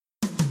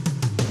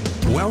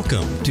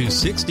Welcome to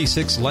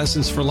 66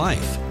 Lessons for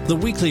Life, the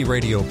weekly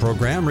radio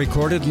program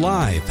recorded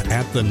live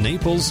at the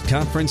Naples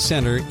Conference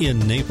Center in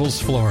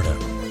Naples, Florida.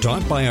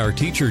 Taught by our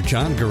teacher,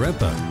 John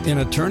Gareppa, an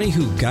attorney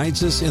who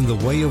guides us in the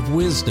way of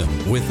wisdom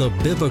with a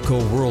biblical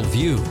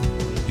worldview.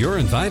 You're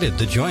invited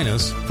to join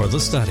us for the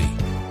study.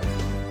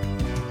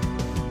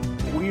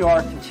 We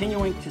are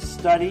continuing to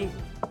study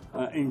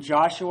in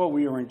Joshua.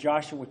 We are in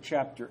Joshua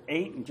chapter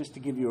 8, and just to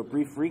give you a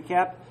brief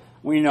recap,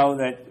 we know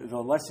that the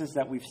lessons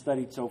that we've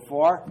studied so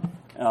far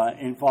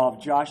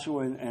involve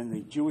Joshua and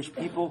the Jewish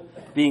people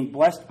being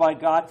blessed by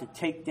God to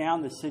take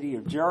down the city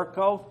of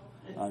Jericho.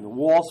 The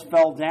walls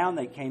fell down.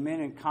 They came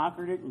in and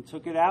conquered it and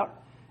took it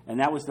out.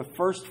 And that was the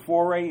first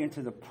foray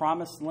into the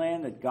promised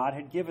land that God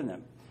had given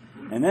them.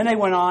 And then they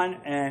went on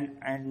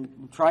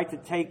and tried to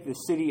take the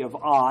city of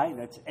Ai,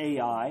 that's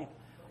Ai.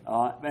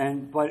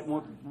 But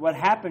what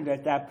happened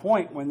at that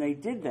point when they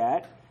did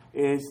that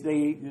is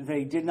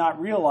they did not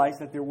realize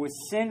that there was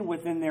sin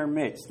within their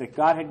midst, that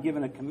God had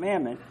given a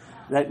commandment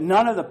that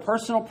none of the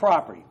personal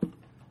property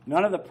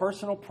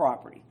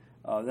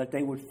that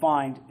they would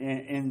find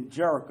in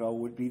Jericho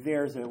would be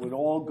theirs, that it would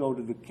all go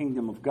to the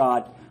kingdom of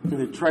God, to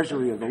the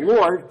treasury of the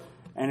Lord.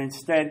 And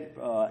instead,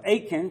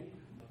 Achan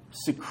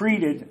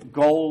secreted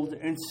gold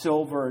and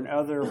silver and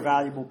other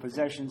valuable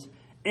possessions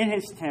in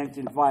his tent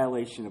in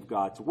violation of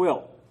God's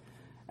will.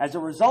 As a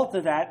result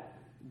of that,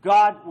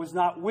 God was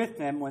not with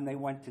them when they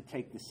went to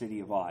take the city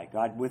of Ai.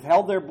 God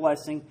withheld their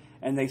blessing,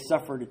 and they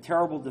suffered a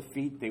terrible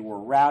defeat. They were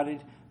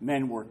routed.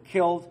 Men were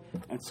killed.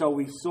 And so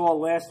we saw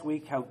last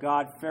week how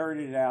God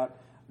ferreted out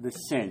the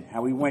sin,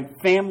 how he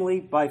went family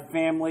by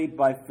family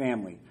by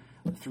family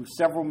through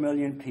several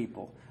million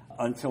people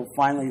until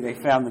finally they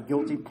found the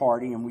guilty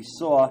party, and we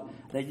saw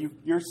that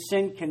your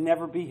sin can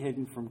never be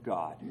hidden from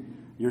God.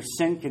 Your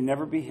sin can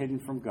never be hidden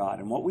from God.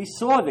 And what we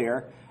saw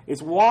there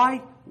is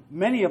why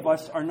many of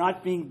us are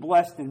not being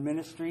blessed in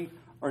ministry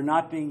or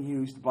not being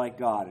used by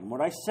God. And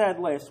what I said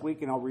last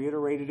week, and I'll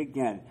reiterate it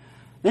again,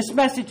 this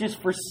message is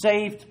for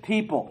saved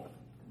people.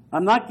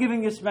 I'm not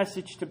giving this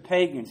message to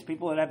pagans,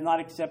 people that have not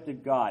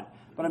accepted God,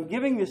 but I'm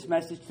giving this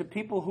message to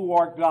people who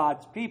are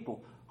God's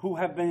people, who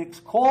have been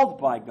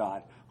called by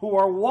God, who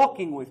are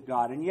walking with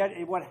God. And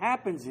yet what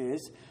happens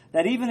is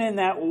that even in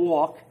that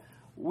walk,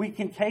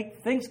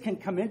 things can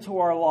come into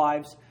our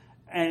lives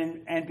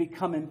and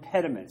become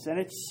impediments. And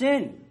it's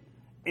sin.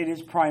 It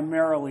is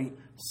primarily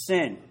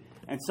sin.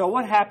 And so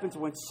what happens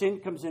when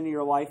sin comes into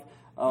your life?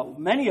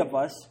 Many of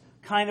us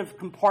kind of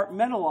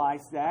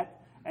compartmentalize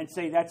that and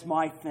say, that's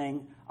my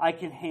thing. I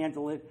can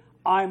handle it.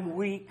 I'm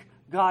weak.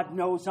 God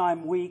knows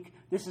I'm weak.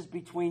 This is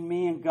between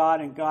me and God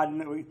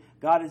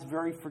is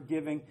very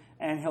forgiving,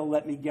 and he'll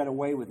let me get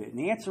away with it. And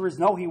the answer is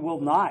no, he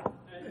will not.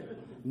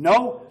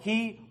 No,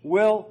 he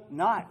will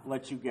not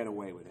let you get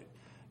away with it.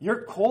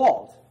 You're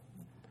called.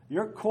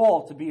 You're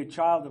called to be a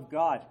child of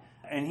God,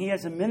 and he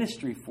has a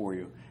ministry for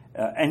you,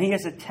 and he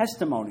has a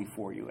testimony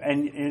for you.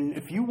 And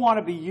if you want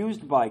to be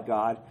used by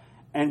God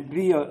and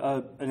be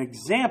an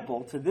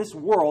example to this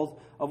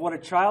world of what a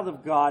child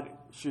of God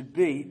should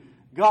be,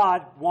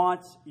 God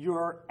wants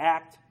your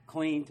act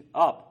cleaned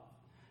up.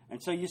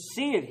 And so you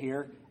see it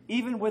here,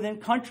 even within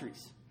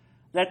countries,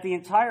 that the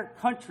entire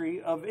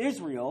country of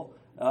Israel,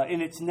 in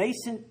its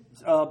nascent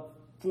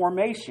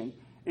formation,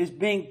 is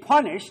being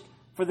punished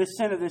for the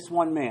sin of this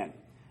one man.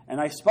 And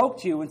I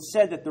spoke to you and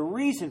said that the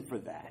reason for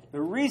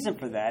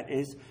that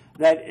is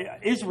that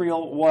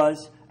Israel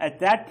was, at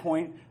that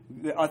point,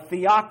 a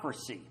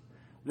theocracy,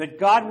 that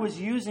God was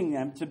using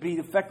them to be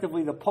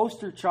effectively the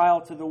poster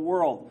child to the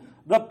world,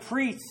 the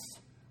priests,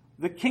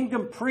 the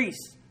kingdom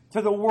priests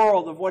to the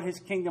world of what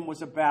his kingdom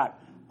was about,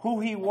 who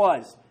he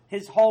was,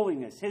 his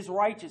holiness, his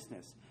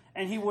righteousness.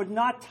 And he would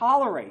not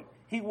tolerate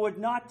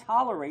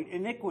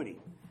iniquity.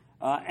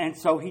 And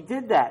so he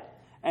did that.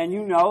 And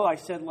you know, I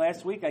said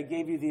last week, I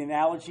gave you the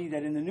analogy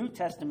that in the New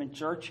Testament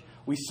church,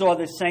 we saw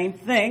the same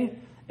thing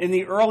in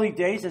the early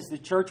days as the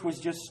church was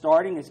just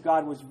starting, as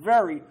God was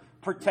very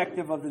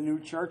protective of the new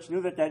church,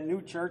 knew that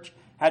new church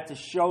had to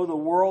show the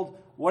world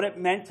what it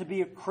meant to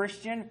be a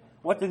Christian,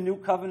 what the new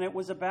covenant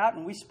was about.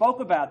 And we spoke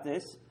about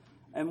this,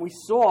 and we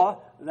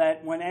saw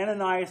that when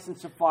Ananias and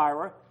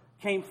Sapphira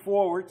came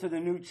forward to the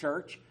new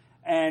church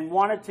and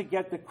wanted to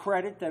get the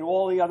credit that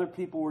all the other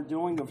people were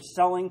doing of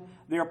selling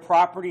their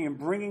property and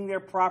bringing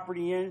their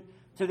property in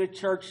to the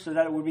church so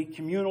that it would be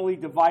communally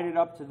divided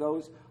up to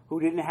those who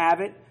didn't have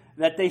it,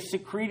 that they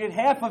secreted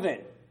half of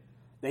it.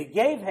 They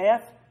gave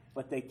half,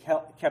 but they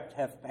kept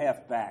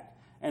half back,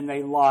 and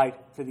they lied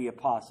to the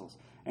apostles.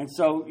 And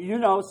so, you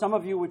know, some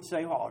of you would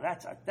say, oh,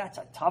 that's a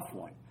tough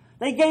one.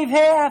 They gave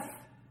half.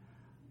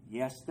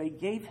 Yes, they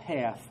gave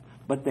half,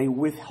 but they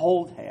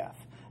withhold half.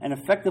 And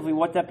effectively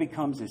what that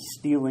becomes is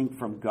stealing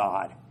from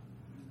God.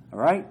 All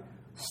right?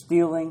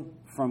 Stealing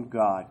from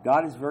God.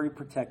 God is very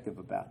protective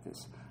about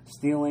this.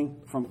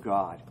 Stealing from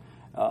God.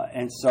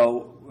 And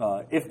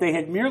so if they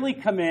had merely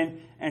come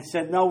in and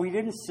said, no, we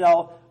didn't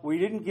sell, we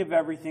didn't give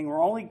everything,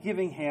 we're only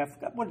giving half,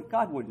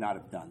 God would not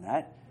have done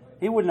that.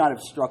 He would not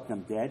have struck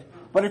them dead.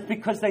 But it's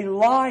because they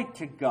lied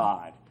to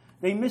God.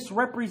 They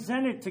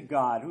misrepresented to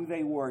God who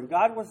they were. And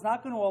God was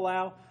not going to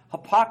allow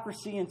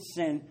hypocrisy and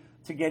sin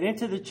to get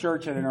into the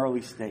church at an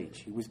early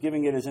stage. He was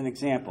giving it as an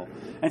example.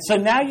 And so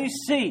now you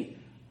see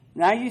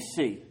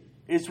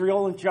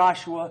Israel and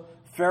Joshua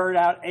ferret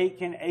out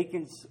Achan.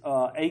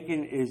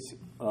 Achan is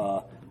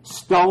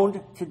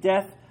stoned to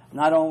death.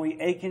 Not only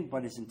Achan,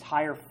 but his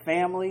entire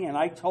family. And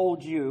I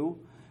told you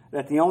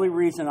that the only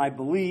reason I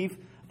believe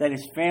that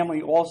his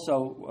family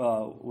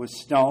also was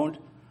stoned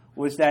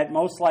was that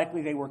most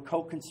likely they were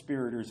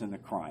co-conspirators in the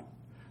crime.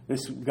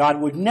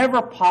 God would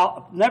never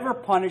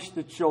punish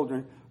the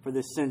children for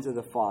the sins of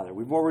the father.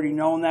 We've already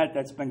known that.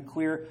 That's been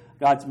clear.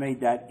 God's made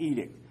that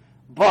edict.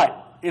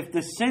 But if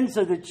the sins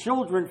of the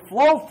children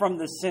flow from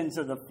the sins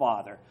of the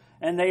father,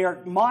 and they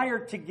are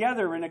mired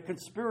together in a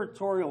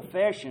conspiratorial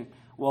fashion,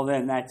 well,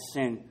 then that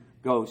sin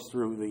goes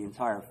through the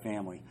entire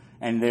family.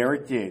 And there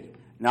it did.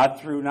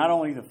 Not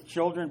only the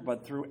children,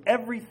 but through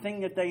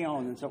everything that they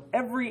owned. And so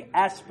every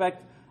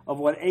aspect of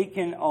what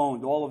Achan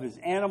owned, all of his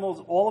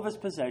animals, all of his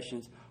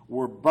possessions,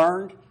 were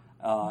burned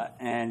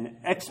and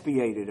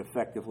expiated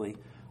effectively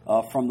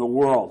from the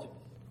world.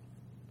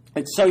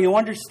 And so you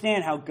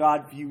understand how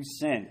God views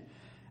sin.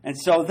 And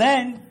so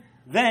then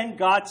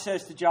God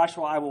says to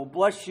Joshua, I will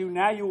bless you.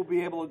 Now you will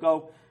be able to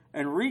go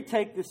and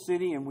retake the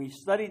city. And we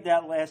studied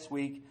that last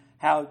week,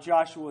 how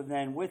Joshua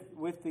then,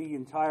 with the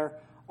entire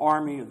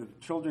army of the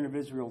children of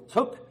Israel,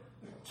 took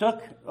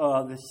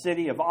the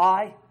city of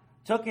Ai,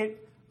 took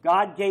it.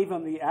 God gave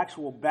them the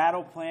actual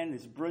battle plan,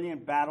 this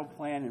brilliant battle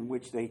plan in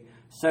which they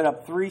set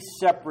up 3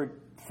 separate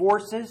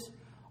forces.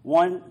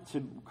 One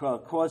to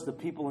cause the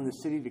people in the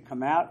city to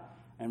come out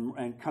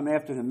and come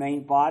after the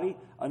main body.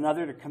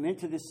 Another to come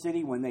into the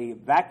city when they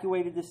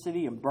evacuated the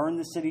city and burned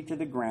the city to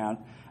the ground.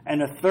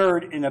 And a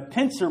third in a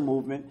pincer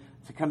movement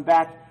to come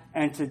back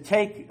and to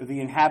take the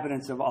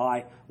inhabitants of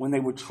Ai when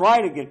they would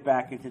try to get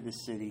back into the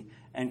city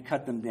and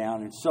cut them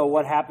down. And so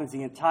what happens?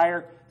 The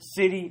entire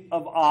city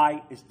of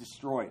Ai is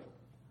destroyed.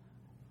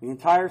 The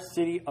entire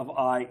city of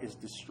Ai is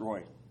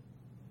destroyed.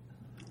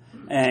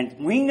 And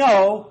we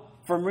know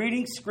from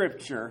reading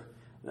Scripture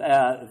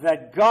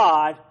that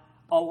God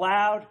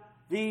allowed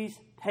these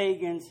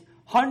pagans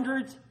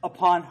hundreds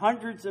upon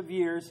hundreds of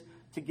years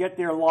to get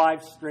their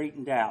lives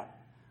straightened out.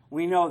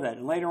 We know that.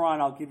 And later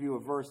on I'll give you a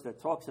verse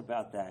that talks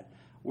about that,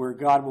 where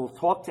God will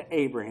talk to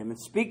Abraham and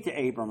speak to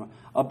Abram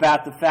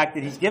about the fact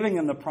that he's giving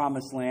them the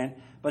promised land,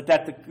 but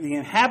that the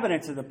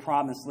inhabitants of the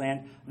promised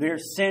land, their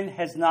sin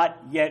has not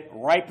yet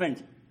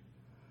ripened.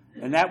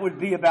 And that would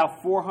be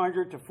about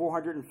 400 to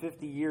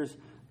 450 years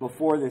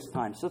before this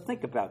time. So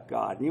think about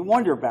God, and you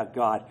wonder about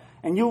God,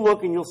 and you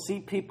look and you'll see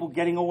people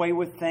getting away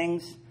with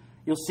things.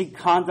 You'll see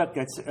conduct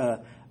that's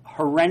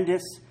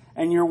horrendous,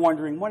 and you're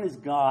wondering, when is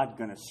God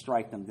going to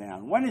strike them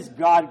down? When is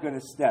God going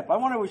to step? I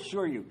want to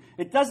assure you,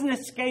 it doesn't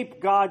escape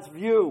God's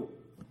view,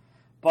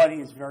 but he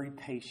is very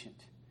patient.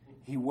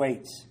 He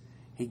waits.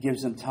 He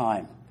gives them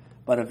time.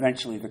 But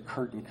eventually the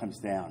curtain comes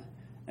down,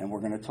 and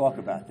we're going to talk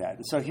about that.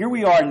 And so here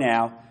we are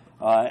now,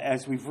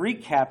 as we've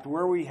recapped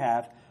where we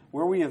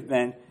have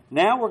been.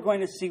 Now we're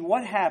going to see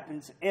what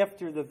happens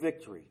after the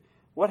victory.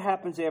 What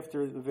happens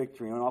after the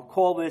victory? And I'll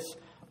call this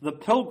the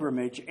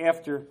pilgrimage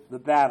after the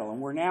battle. And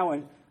we're now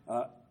in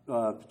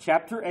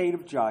chapter 8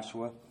 of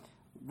Joshua,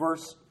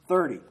 verse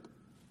 30.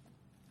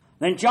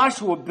 Then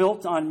Joshua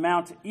built on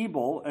Mount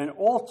Ebal an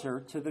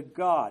altar to the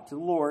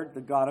Lord,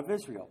 the God of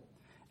Israel,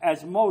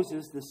 as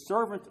Moses, the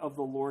servant of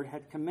the Lord,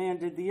 had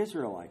commanded the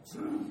Israelites.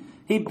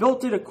 He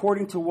built it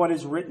according to what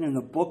is written in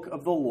the book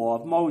of the law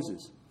of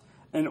Moses,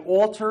 an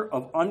altar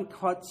of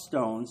uncut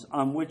stones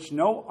on which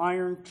no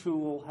iron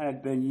tool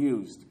had been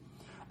used.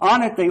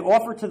 On it they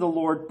offered to the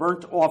Lord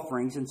burnt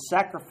offerings and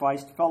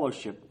sacrificed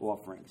fellowship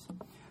offerings.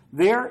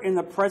 There, in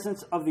the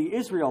presence of the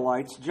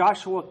Israelites,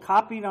 Joshua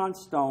copied on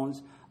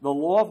stones the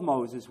law of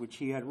Moses which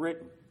he had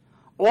written.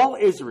 All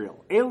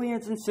Israel,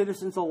 aliens and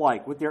citizens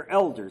alike, with their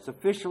elders,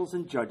 officials,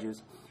 and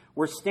judges,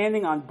 were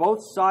standing on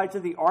both sides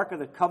of the Ark of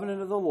the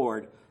Covenant of the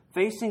Lord,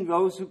 facing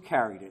those who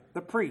carried it,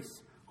 the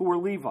priests, who were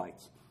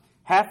Levites.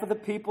 Half of the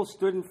people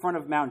stood in front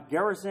of Mount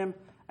Gerizim,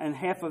 and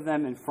half of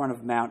them in front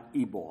of Mount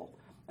Ebal,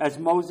 as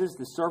Moses,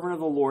 the servant of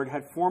the Lord,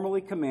 had formerly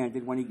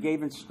commanded when he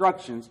gave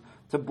instructions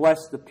to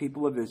bless the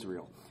people of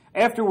Israel.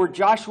 Afterward,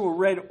 Joshua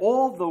read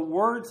all the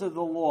words of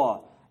the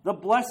law, the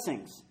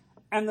blessings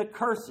and the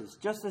curses,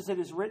 just as it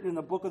is written in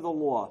the book of the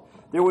law.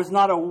 There was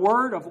not a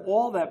word of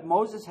all that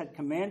Moses had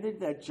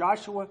commanded that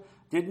Joshua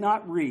did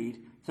not read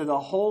to the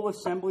whole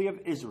assembly of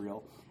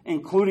Israel,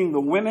 including the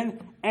women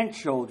and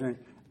children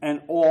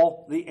and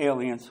all the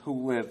aliens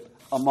who lived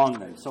among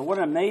them. So what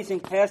an amazing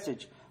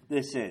passage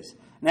this is.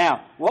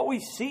 Now, what we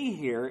see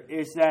here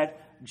is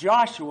that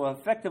Joshua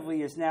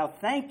effectively is now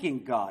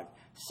thanking God,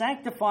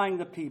 sanctifying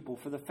the people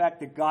for the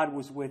fact that God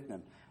was with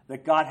them,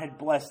 that God had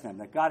blessed them,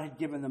 that God had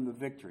given them the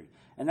victory.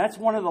 And that's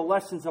one of the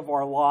lessons of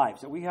our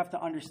lives, that we have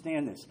to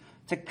understand this,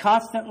 to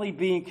constantly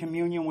be in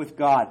communion with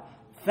God,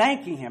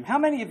 thanking him. How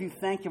many of you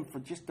thank him for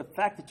just the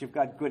fact that you've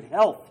got good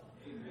health?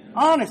 Amen.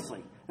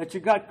 Honestly, that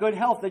you've got good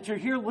health, that you're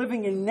here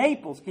living in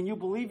Naples. Can you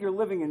believe you're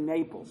living in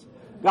Naples?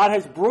 God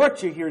has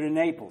brought you here to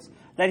Naples,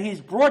 that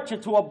He's brought you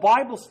to a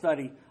Bible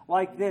study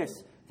like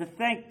this, to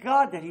thank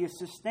God that He has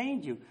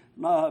sustained you.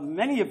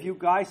 Many of you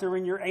guys are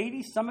in your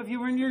 80s, some of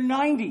you are in your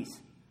 90s.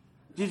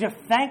 Did you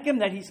thank Him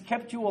that He's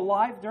kept you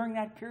alive during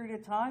that period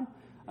of time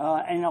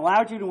and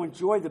allowed you to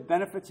enjoy the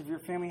benefits of your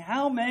family?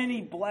 How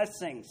many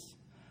blessings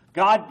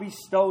God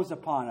bestows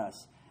upon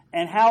us,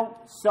 and how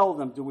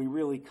seldom do we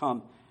really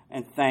come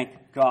and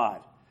thank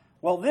God?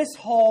 Well, this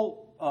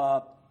whole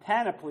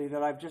panoply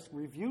that I've just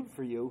reviewed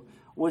for you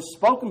was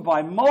spoken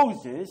by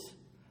Moses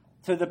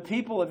to the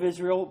people of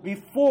Israel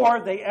before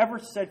they ever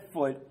set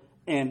foot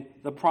in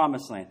the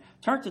Promised Land.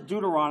 Turn to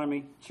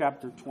Deuteronomy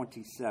chapter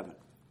 27.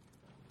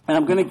 And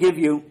I'm going to give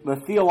you the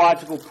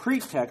theological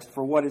pretext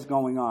for what is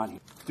going on here.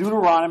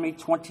 Deuteronomy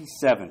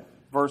 27,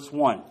 verse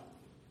 1.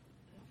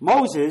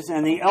 Moses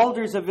and the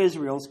elders of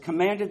Israel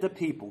commanded the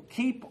people,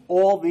 "Keep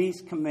all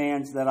these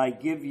commands that I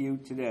give you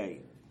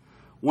today.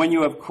 When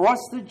you have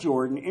crossed the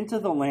Jordan into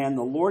the land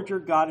the Lord your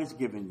God has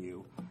given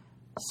you,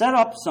 set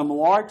up some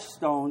large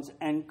stones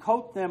and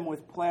coat them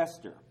with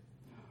plaster.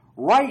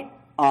 Write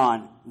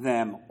on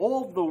them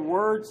all the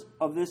words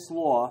of this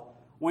law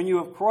when you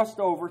have crossed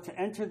over to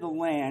enter the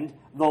land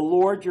the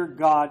Lord your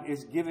God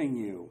is giving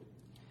you,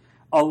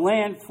 a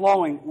land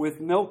flowing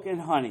with milk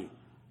and honey,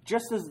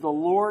 just as the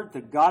Lord,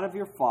 the God of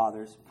your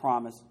fathers,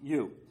 promised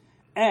you.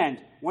 And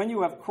when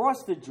you have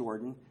crossed the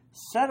Jordan,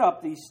 set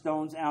up these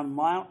stones on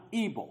Mount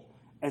Ebal,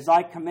 as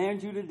I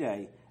command you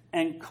today,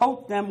 and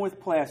coat them with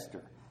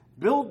plaster.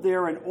 Build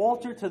there an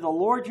altar to the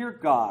Lord your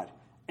God,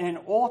 an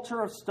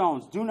altar of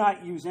stones. Do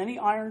not use any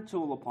iron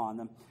tool upon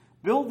them.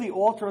 Build the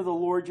altar of the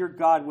Lord your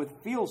God with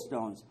field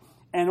stones,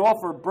 and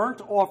offer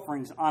burnt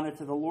offerings on it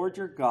to the Lord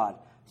your God.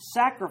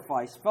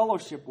 Sacrifice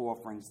fellowship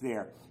offerings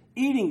there,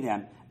 eating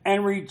them,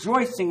 and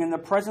rejoicing in the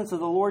presence of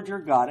the Lord your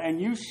God.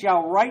 And you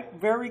shall write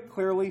very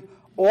clearly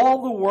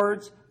all the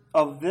words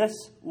of this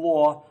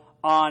law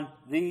on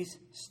these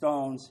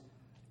stones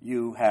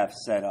you have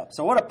set up."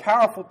 So what a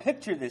powerful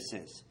picture this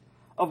is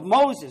of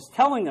Moses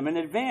telling them in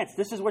advance,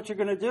 this is what you're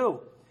going to do.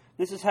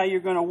 This is how you're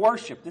going to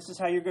worship. This is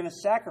how you're going to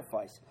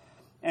sacrifice.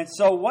 And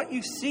so what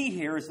you see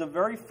here is the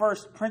very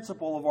first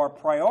principle of our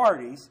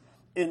priorities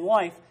in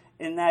life,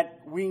 in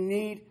that we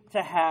need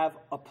to have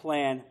a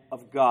plan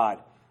of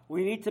God.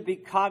 We need to be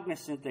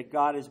cognizant that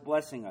God is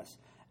blessing us.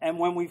 And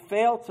when we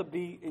fail to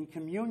be in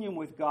communion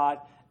with God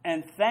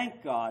and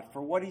thank God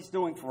for what He's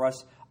doing for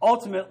us,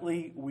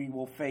 ultimately we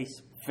will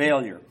face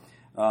failure.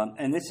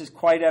 And this is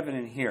quite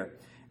evident here.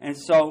 And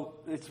so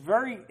it's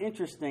very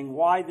interesting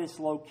why this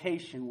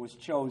location was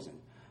chosen.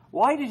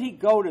 Why did he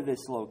go to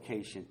this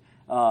location?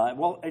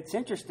 Well, it's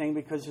interesting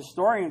because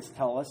historians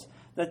tell us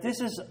that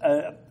this is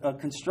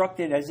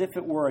constructed as if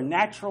it were a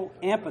natural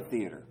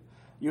amphitheater.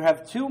 You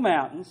have two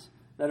mountains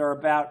that are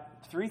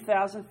about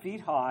 3,000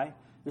 feet high.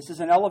 This is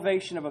an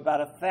elevation of about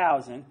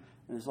 1,000.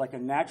 There's like a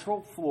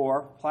natural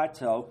floor,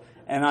 plateau.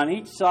 And on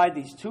each side,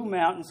 these two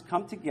mountains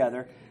come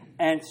together.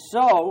 And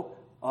so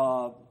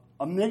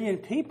 1 million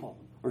people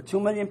or 2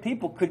 million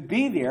people could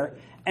be there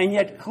and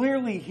yet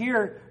clearly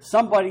hear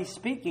somebody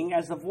speaking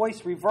as the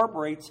voice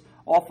reverberates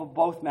off of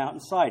both mountain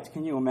sides.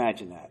 Can you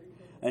imagine that?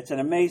 It's an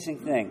amazing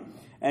thing.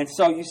 And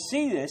so you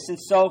see this, and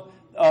so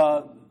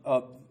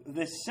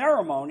this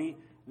ceremony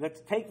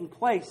that's taking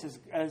place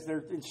as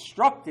they're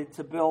instructed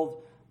to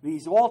build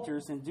these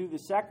altars and do the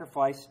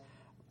sacrifice,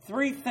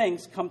 three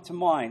things come to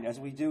mind as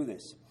we do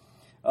this.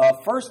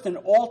 First, an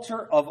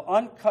altar of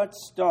uncut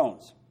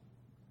stones,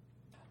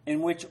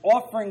 in which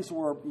offerings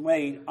were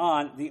made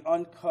on the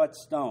uncut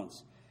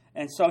stones.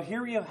 And so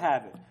here you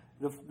have it.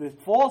 The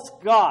false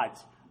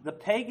gods, the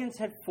pagans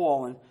had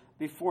fallen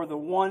before the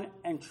one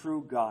and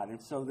true God.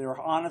 And so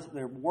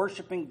they're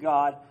worshiping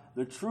God,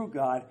 the true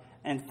God,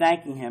 and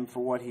thanking Him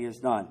for what He has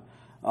done.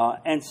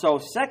 And so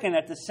second,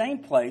 at the same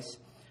place,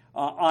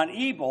 on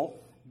Ebal,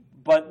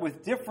 but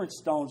with different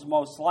stones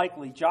most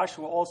likely,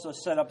 Joshua also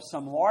set up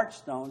some large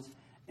stones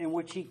in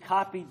which he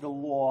copied the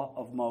law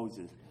of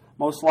Moses.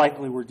 Most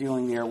likely we're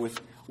dealing there with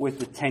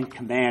the Ten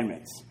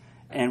Commandments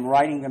and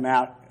writing them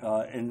out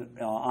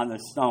on the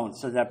stones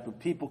so that the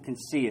people can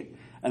see it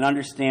and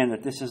understand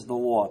that this is the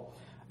law.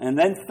 And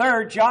then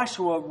third,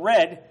 Joshua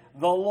read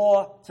the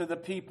law to the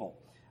people.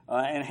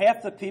 And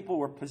half the people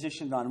were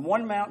positioned on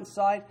one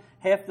mountainside,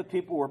 half the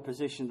people were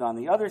positioned on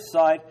the other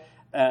side.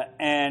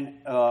 And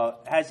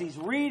as he's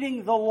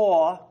reading the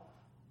law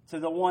to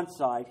the one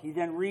side, he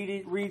then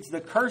reads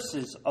the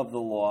curses of the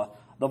law,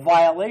 the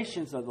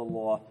violations of the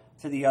law,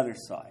 to the other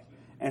side.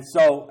 And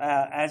so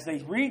as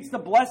he reads the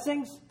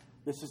blessings,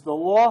 this is the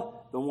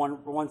law, the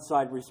one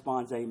side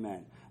responds,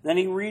 amen. Then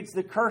he reads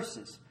the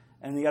curses,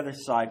 and the other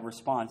side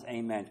responds,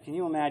 amen. Can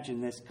you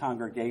imagine this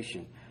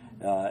congregation?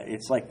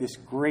 It's like this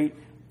great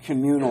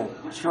communal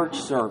church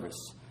service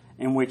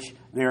in which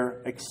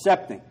they're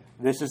accepting,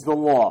 this is the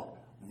law,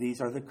 these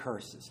are the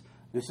curses.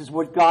 This is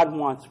what God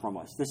wants from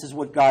us. This is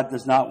what God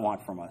does not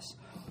want from us.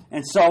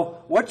 And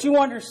so what you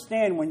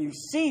understand when you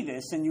see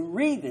this and you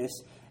read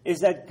this is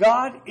that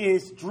God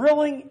is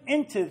drilling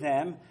into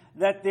them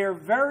that their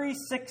very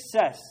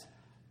success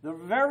the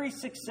very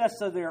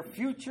success of their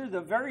future,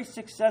 the very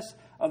success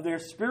of their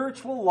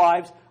spiritual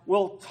lives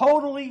will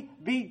totally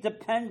be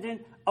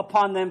dependent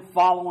upon them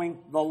following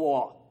the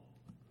law.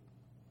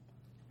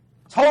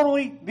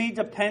 Totally be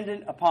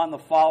dependent upon the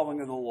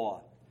following of the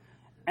law.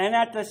 And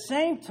at the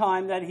same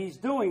time that he's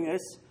doing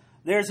this,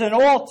 there's an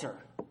altar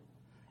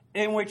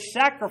in which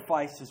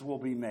sacrifices will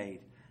be made,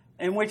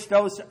 in which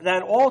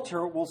that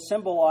altar will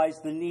symbolize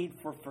the need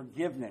for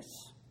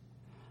forgiveness.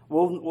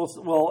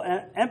 Will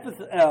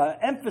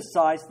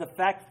emphasize the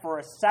fact for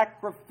a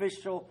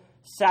sacrificial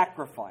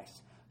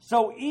sacrifice.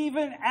 So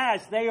even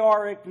as they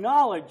are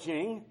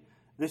acknowledging,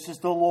 this is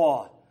the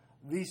law,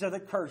 these are the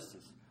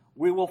curses,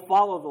 we will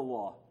follow the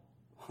law.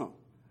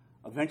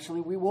 Eventually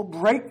we will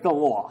break the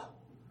law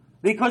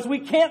because we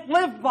can't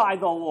live by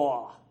the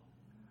law.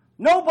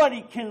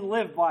 Nobody can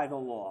live by the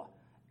law.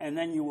 And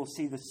then you will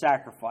see the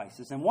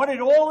sacrifices. And what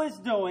it all is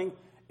doing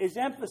is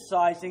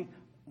emphasizing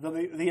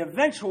the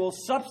eventual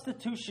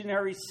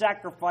substitutionary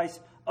sacrifice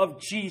of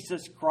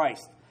Jesus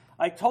Christ.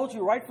 I told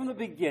you right from the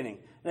beginning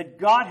that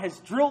God has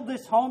drilled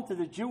this home to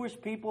the Jewish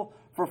people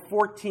for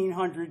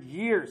 1,400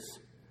 years.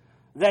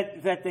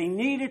 That they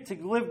needed to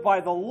live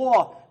by the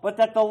law, but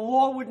that the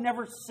law would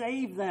never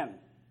save them.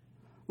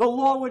 The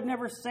law would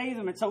never save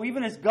them. And so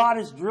even as God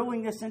is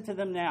drilling this into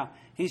them now,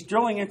 he's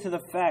drilling into the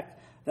fact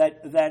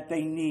that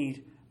they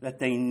need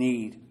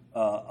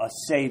a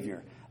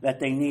Savior, that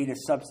they need a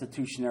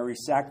substitutionary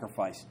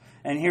sacrifice.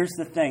 And here's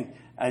the thing.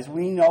 As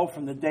we know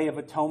from the Day of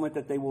Atonement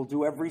that they will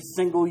do every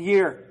single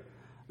year,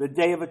 the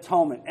Day of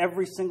Atonement,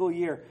 every single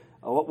year,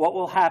 what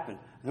will happen?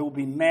 There will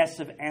be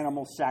massive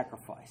animal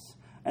sacrifice.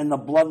 And the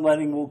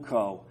bloodletting will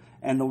go,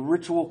 and the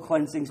ritual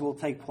cleansings will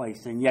take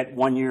place, and yet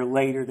 1 year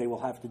later they will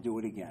have to do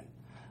it again.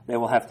 They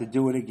will have to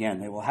do it again.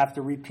 They will have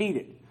to repeat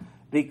it,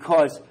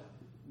 because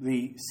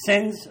the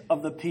sins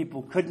of the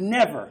people could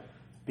never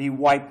be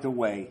wiped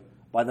away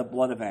by the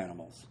blood of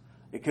animals.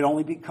 It could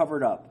only be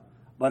covered up.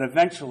 But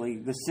eventually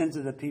the sins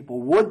of the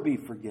people would be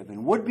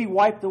forgiven, would be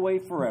wiped away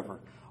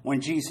forever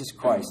when Jesus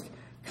Christ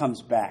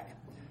comes back.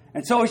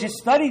 And so as you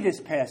study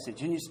this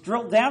passage and you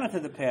drill down into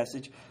the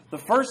passage, the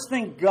first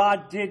thing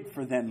God did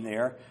for them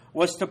there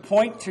was to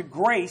point to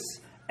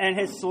grace and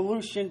his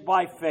solution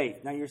by faith.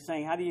 Now you're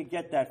saying, how do you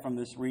get that from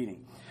this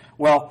reading?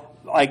 Well,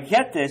 I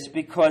get this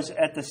because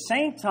at the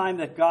same time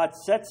that God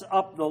sets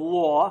up the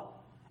law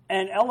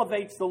and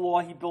elevates the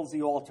law, he builds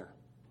the altar.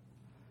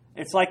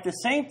 It's like the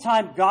same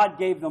time God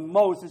gave them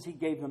Moses, he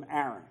gave them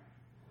Aaron.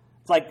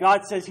 It's like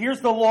God says,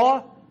 here's the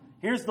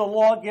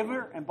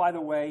lawgiver, and by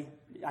the way,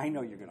 I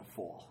know you're going to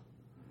fall.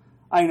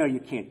 I know you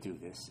can't do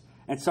this.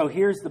 And so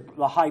here's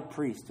the high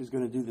priest who's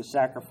going to do the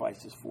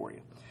sacrifices for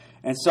you.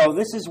 And so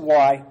this is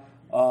why,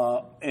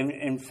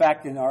 in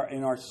fact, in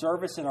our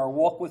service, in our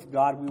walk with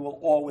God, we will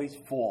always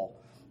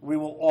fall. We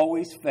will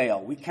always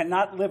fail. We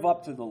cannot live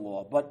up to the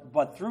law.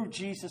 But through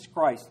Jesus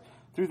Christ,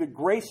 through the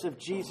grace of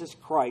Jesus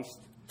Christ,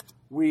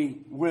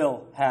 we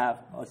will have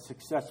a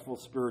successful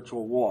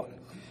spiritual walk.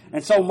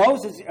 And so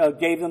Moses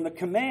gave them the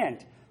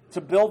command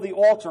to build the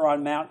altar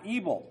on Mount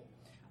Ebal.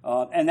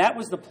 And that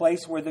was the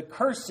place where the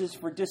curses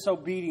for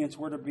disobedience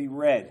were to be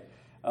read.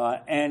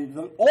 And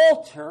the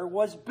altar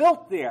was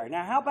built there.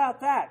 Now, how about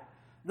that?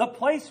 The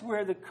place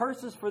where the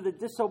curses for the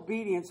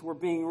disobedience were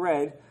being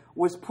read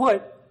was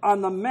put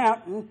on the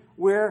mountain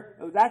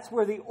that's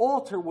where the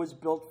altar was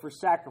built for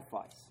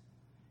sacrifice.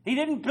 He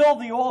didn't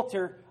build the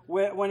altar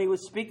when he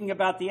was speaking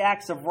about the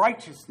acts of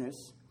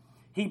righteousness.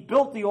 He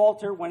built the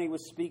altar when he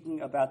was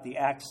speaking about the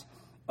acts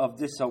of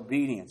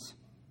disobedience.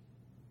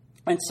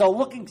 And so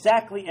look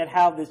exactly at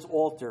how this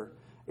altar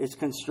is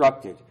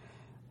constructed.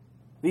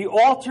 The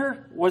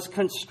altar was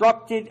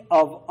constructed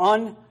of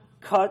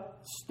uncut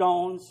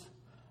stones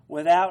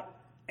without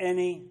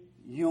any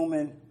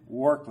human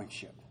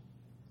workmanship.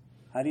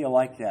 How do you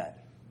like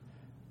that?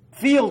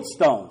 Field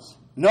stones,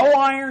 no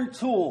iron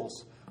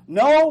tools,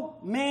 no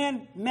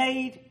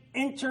man-made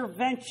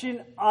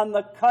intervention on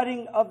the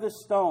cutting of the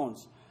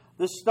stones.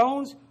 The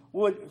stones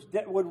would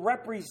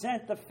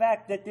represent the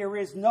fact that there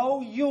is no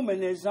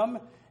humanism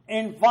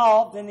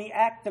involved in the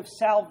act of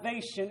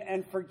salvation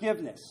and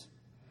forgiveness.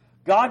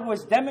 God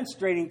was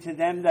demonstrating to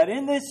them that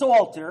in this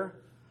altar,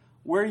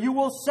 where you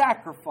will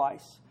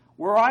sacrifice,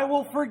 where I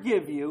will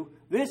forgive you,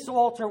 this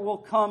altar will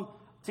come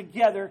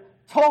together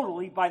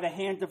totally by the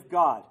hand of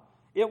God.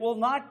 It will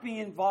not be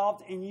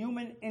involved in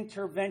human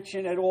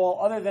intervention at all,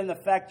 other than the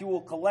fact you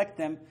will collect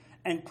them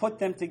and put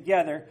them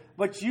together,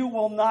 but you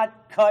will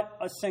not cut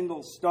a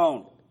single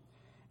stone.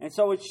 And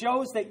so it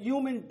shows that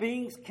human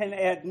beings can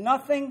add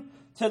nothing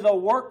to the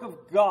work of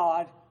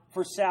God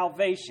for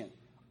salvation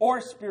or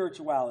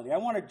spirituality. I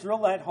want to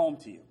drill that home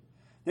to you.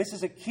 This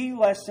is a key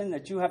lesson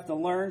that you have to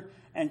learn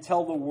and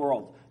tell the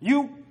world.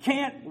 You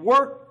can't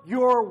work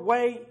your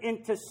way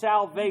into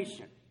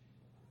salvation.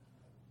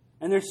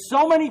 And there's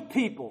so many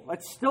people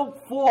that still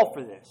fall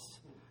for this,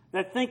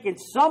 that think in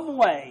some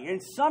way, in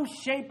some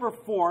shape or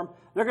form,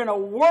 they're going to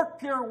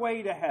work their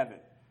way to heaven.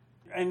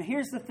 And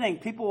here's the thing.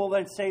 People will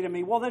then say to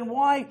me, well, then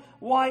why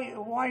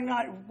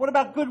not? What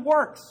about good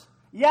works?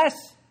 Yes,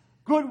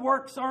 good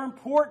works are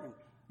important.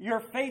 your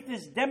faith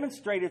is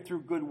demonstrated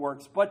through good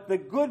works, but the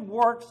good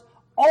works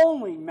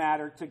only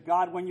matter to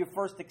God when you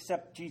first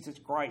accept Jesus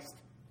Christ.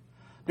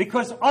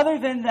 Because other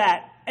than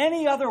that,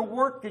 any other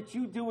work that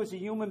you do as a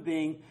human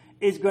being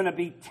is going to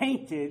be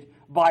tainted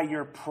by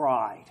your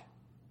pride.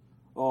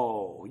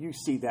 Oh, you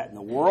see that in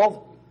the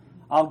world.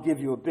 I'll give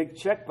you a big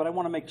check, but I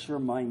want to make sure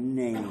my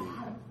name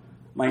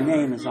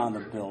is on the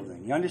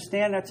building. You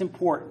understand? That's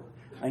important.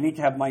 I need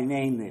to have my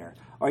name there.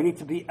 Or I need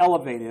to be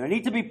elevated. I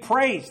need to be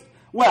praised.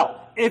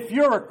 Well, if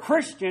you're a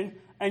Christian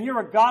and you're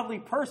a godly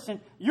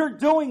person, you're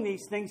doing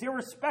these things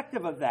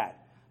irrespective of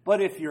that.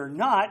 But if you're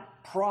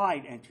not,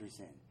 pride enters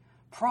in.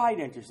 Pride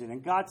enters in,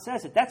 and God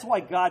says it. That's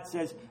why God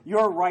says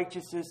your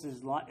righteousness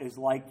is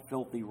like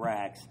filthy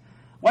rags.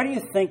 Why do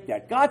you think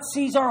that? God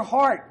sees our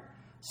heart.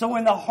 So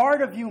in the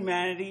heart of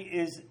humanity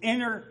is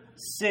inner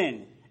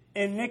sin,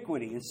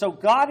 iniquity. And so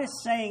God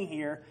is saying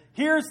here,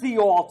 here's the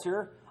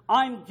altar.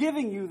 I'm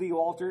giving you the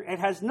altar. It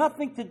has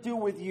nothing to do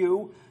with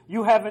you.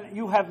 You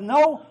have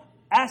no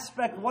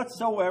aspect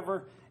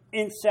whatsoever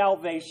in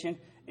salvation.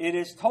 It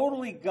is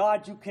totally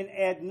God. You can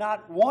add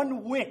not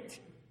one whit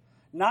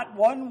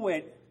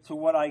to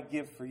what I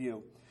give for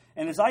you.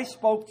 And as I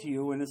spoke to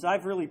you, and as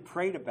I've really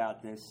prayed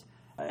about this,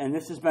 and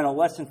this has been a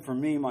lesson for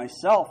me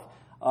myself,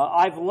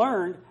 I've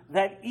learned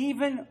that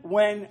even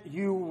when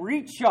you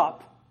reach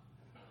up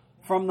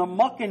from the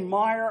muck and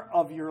mire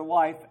of your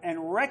life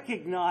and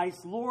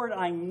recognize, Lord,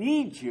 I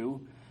need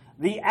you,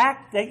 the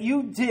act that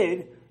you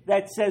did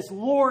that says,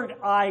 Lord,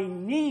 I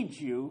need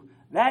you,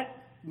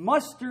 that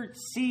mustard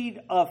seed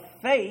of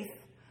faith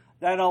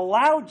that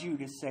allowed you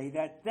to say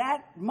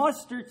that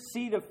mustard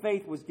seed of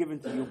faith was given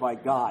to you by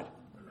God.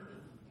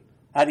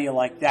 How do you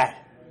like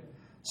that?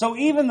 So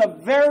even the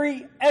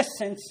very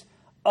essence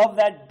of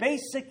that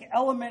basic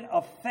element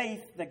of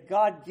faith that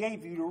God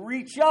gave you to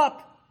reach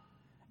up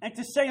and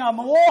to say, I'm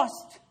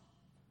lost,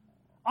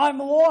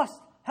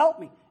 help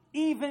me.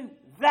 Even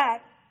that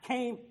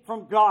came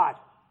from God.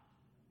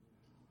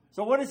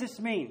 So what does this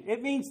mean?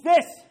 It means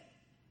this.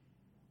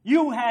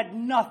 You had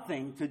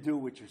nothing to do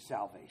with your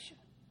salvation.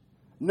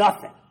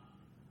 Nothing.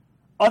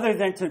 Other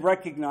than to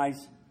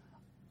recognize,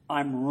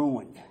 I'm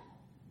ruined.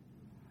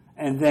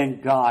 And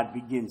then God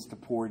begins to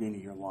pour it into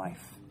your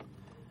life.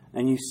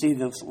 And you see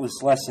this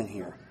lesson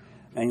here.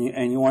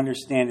 And you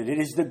understand it. It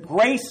is the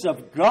grace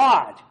of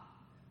God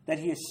that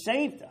He has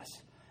saved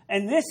us.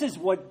 And this is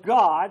what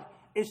God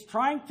is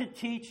trying to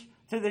teach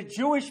to the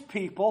Jewish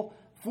people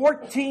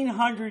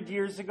 1,400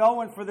 years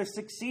ago and for the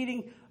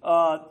succeeding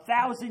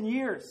 1,000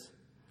 years.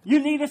 You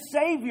need a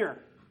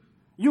Savior.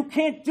 You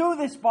can't do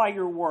this by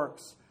your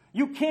works.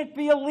 You can't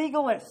be a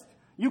legalist.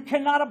 You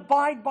cannot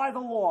abide by the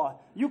law.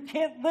 You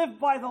can't live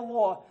by the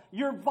law.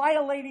 You're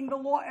violating the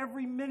law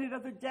every minute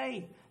of the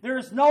day. There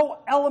is no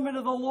element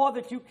of the law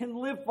that you can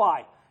live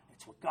by.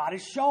 That's what God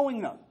is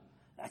showing them.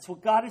 That's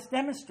what God is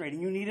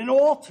demonstrating. You need an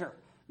altar.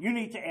 You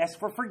need to ask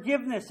for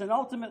forgiveness. And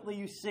ultimately,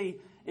 you see,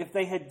 if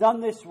they had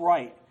done this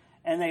right,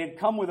 and they had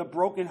come with a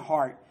broken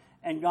heart,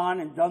 and gone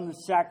and done the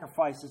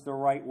sacrifices the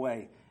right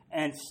way,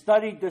 and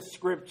studied the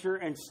Scripture,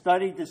 and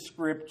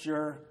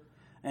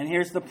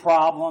here's the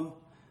problem.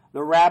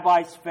 The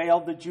rabbis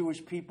failed the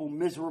Jewish people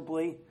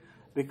miserably,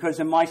 because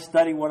in my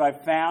study what I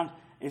found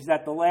is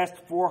that the last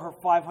 400 or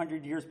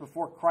 500 years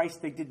before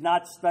Christ, they did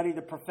not study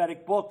the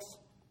prophetic books.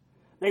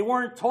 They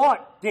weren't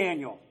taught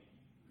Daniel.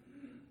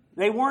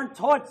 They weren't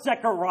taught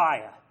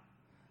Zechariah.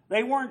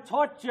 They weren't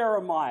taught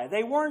Jeremiah.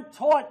 They weren't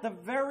taught the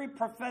very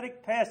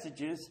prophetic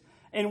passages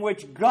in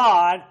which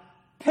God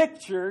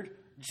pictured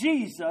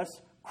Jesus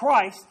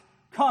Christ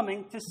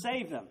coming to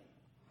save them.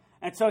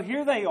 And so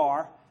here they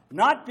are,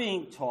 not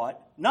being taught,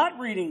 not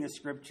reading the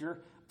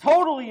Scripture,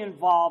 totally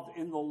involved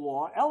in the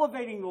law,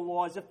 elevating the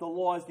law as if the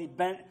law is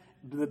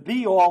the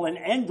be-all and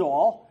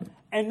end-all,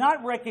 and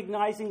not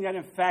recognizing that,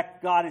 in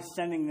fact, God is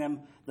sending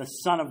them the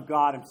Son of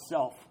God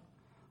Himself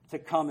to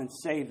come and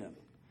save them.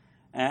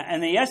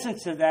 And the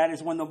essence of that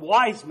is when the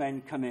wise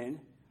men come in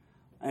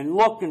and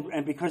look,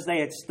 and because they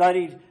had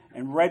studied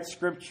and read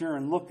Scripture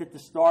and looked at the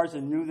stars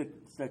and knew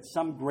that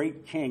some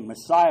great king,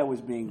 Messiah,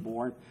 was being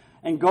born,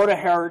 and go to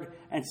Herod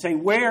and say,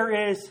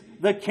 where is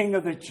the King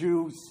of the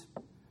Jews?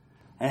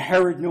 And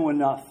Herod knew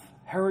enough.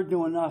 Herod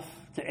knew enough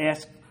to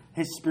ask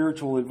his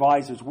spiritual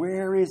advisors,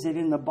 where is it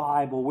in the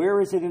Bible?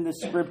 Where is it in the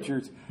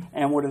Scriptures?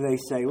 And what do they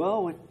say?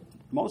 Well, it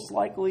most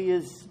likely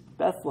is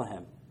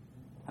Bethlehem.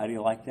 How do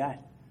you like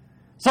that?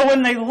 So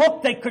when they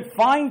looked, they could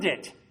find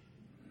it.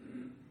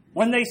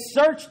 When they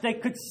searched, they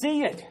could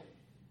see it.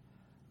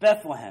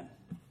 Bethlehem.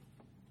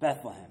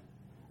 Bethlehem.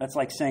 That's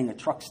like saying a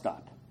truck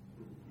stop.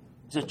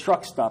 There's a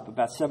truck stop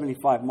about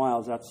 75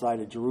 miles outside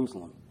of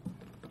Jerusalem.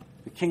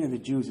 The King of the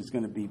Jews is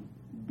going to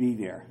be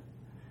there.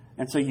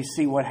 And so you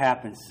see what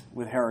happens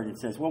with Herod. It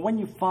says, well, when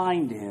you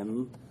find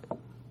him,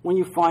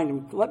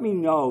 let me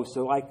know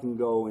so I can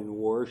go and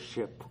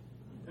worship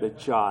the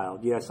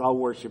child. Yes, I'll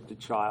worship the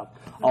child.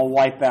 I'll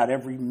wipe out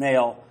every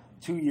male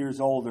 2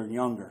 years old or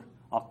younger.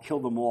 I'll kill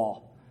them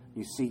all.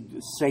 You see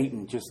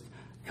Satan just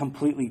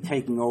completely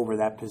taking over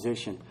that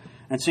position.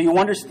 And so you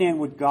understand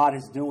what God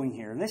is doing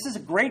here. And this is a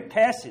great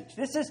passage.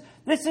 This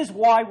is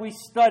why we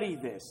study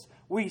this.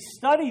 We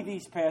study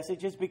these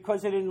passages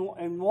because it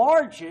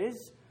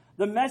enlarges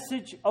the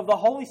message of the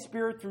Holy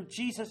Spirit through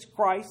Jesus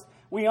Christ.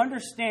 We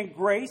understand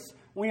grace.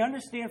 We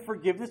understand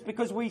forgiveness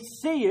because we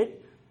see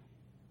it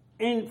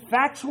in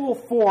factual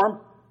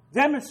form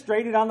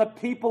demonstrated on the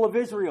people of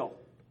Israel.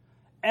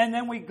 And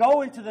then we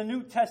go into the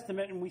New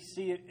Testament and we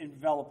see it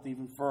enveloped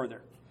even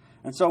further.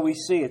 And so we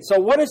see it. So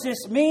what does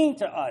this mean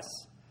to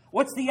us?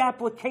 What's the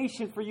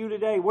application for you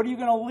today? What are you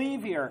going to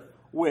leave here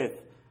with?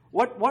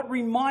 What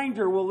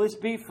reminder will this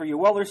be for you?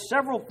 Well, there's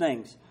several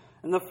things.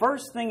 And the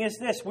first thing is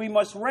this. We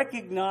must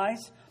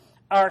recognize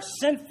our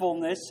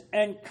sinfulness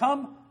and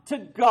come to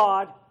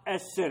God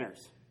as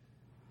sinners.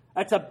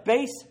 That's a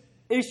base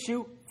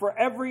issue for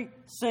every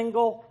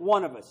single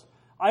one of us.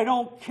 I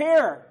don't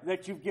care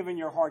that you've given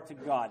your heart to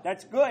God.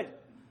 That's good.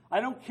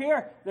 I don't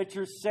care that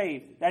you're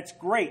saved. That's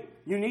great.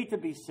 You need to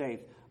be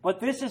saved. But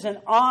this is an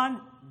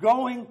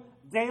ongoing,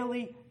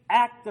 daily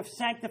act of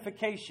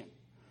sanctification.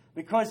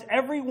 Because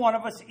every one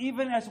of us,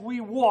 even as we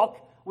walk,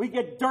 we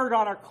get dirt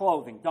on our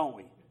clothing, don't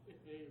we?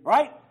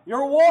 Right?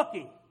 You're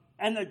walking,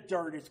 and the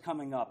dirt is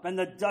coming up, and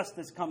the dust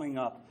is coming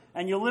up,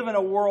 and you live in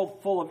a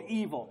world full of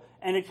evil,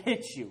 and it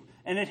hits you,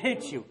 and it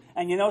hits you.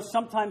 And you know,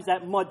 sometimes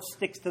that mud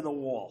sticks to the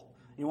wall.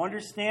 You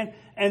understand?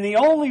 And the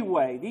only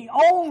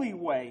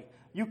way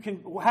you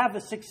can have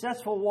a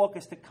successful walk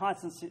is to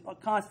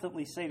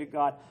constantly say to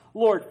God,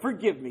 Lord,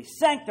 forgive me,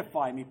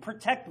 sanctify me,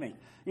 protect me.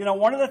 You know,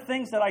 one of the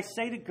things that I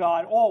say to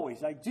God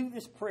always, I do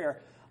this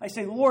prayer, I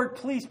say, Lord,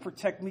 please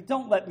protect me.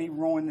 Don't let me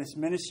ruin this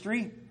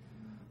ministry.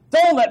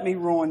 Don't let me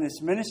ruin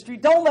this ministry.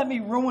 Don't let me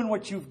ruin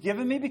what you've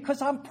given me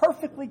because I'm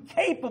perfectly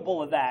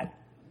capable of that.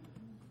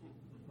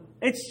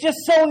 It's just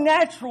so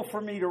natural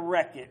for me to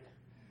wreck it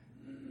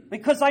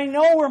because I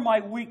know where my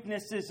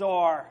weaknesses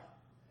are.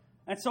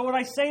 And so what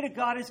I say to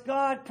God is,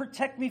 God,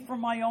 protect me from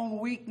my own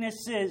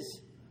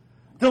weaknesses.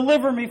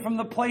 Deliver me from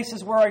the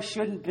places where I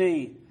shouldn't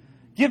be.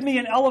 Give me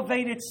an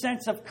elevated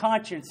sense of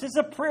conscience. This is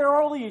a prayer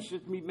all you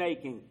should be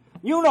making.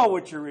 You know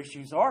what your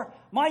issues are.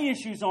 My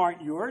issues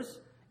aren't yours.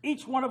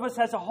 Each one of us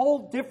has a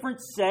whole different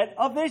set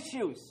of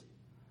issues.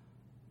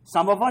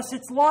 Some of us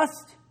it's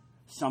lust.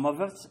 Some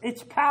of us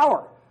it's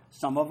power.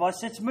 Some of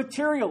us it's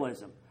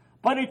materialism.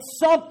 But it's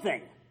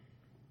something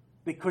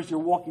because you're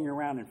walking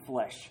around in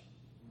flesh.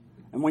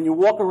 And when you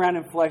walk around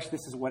in flesh,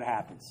 this is what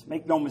happens.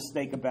 Make no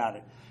mistake about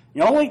it.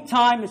 The only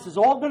time this is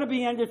all going to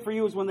be ended for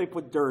you is when they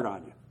put dirt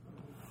on you.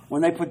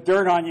 When they put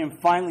dirt on you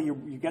and finally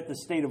you get the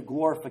state of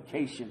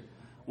glorification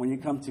when you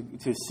come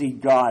to see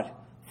God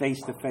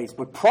face to face.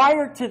 But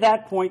prior to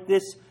that point,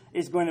 this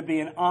is going to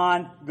be an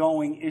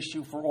ongoing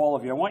issue for all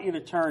of you. I want you to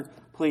turn,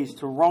 please,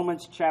 to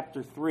Romans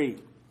chapter 3.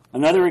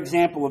 Another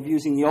example of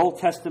using the Old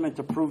Testament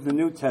to prove the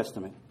New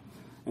Testament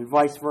and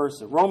vice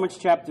versa. Romans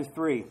chapter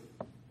 3.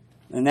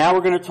 And now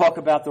we're going to talk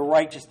about the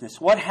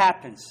righteousness. What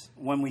happens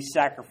when we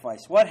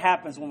sacrifice? What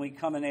happens when we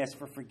come and ask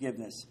for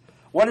forgiveness?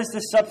 What is the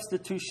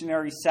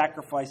substitutionary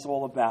sacrifice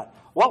all about?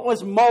 What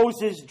was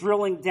Moses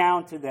drilling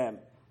down to them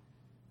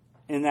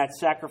in that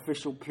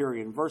sacrificial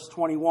period? In verse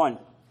 21,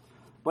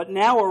 but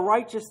now a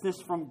righteousness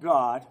from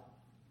God,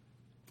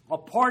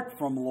 apart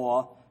from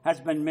law, has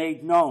been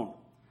made known,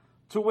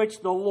 to which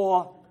the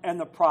law and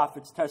the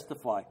prophets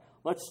testify.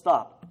 Let's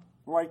stop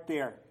right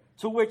there.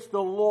 To which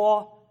the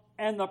law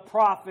and the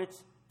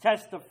prophets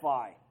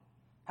testify.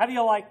 How do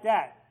you like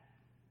that?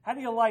 How do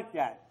you like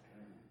that?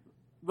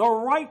 The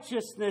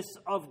righteousness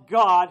of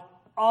God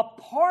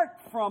apart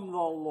from the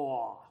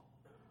law.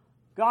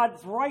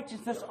 God's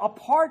righteousness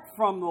apart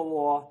from the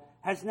law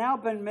has now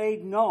been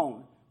made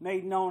known.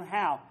 Made known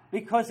how?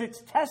 Because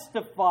it's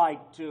testified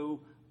to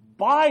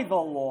by the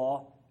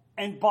law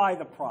and by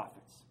the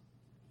prophets.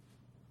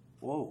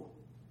 Whoa,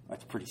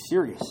 that's pretty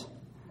serious.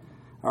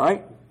 All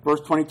right, verse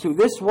 22.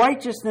 This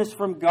righteousness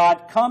from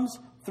God comes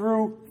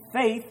through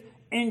faith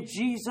in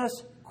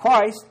Jesus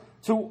Christ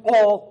to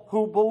all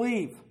who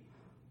believe.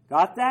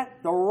 Got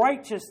that? The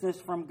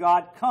righteousness from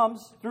God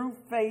comes through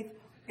faith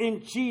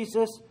in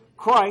Jesus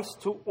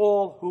Christ to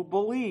all who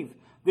believe.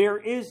 There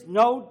is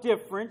no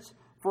difference,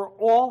 for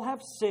all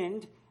have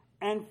sinned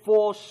and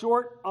fall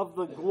short of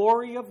the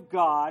glory of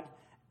God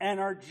and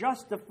are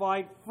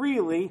justified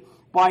freely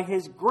by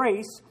His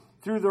grace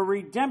through the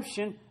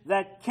redemption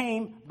that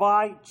came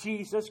by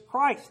Jesus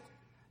Christ.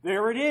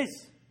 There it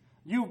is.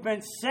 You've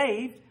been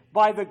saved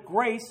by the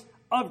grace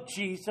of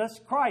Jesus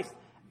Christ.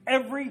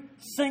 Every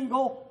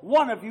single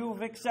one of you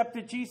have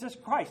accepted Jesus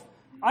Christ.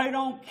 I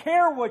don't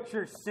care what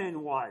your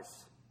sin was.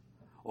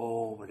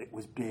 Oh, but it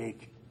was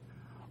big.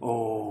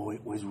 Oh,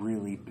 it was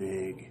really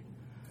big.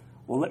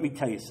 Well, let me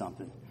tell you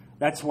something.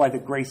 That's why the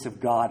grace of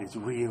God is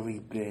really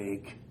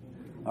big.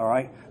 All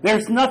right?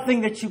 There's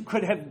nothing that you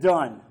could have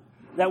done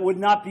that would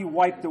not be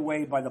wiped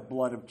away by the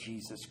blood of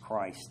Jesus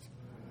Christ.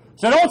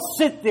 So don't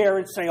sit there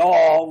and say,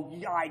 oh,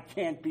 I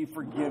can't be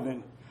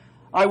forgiven.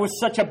 I was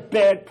such a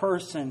bad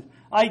person.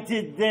 I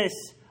did this.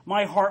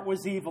 My heart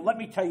was evil. Let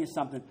me tell you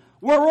something.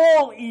 We're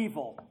all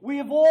evil. We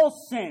have all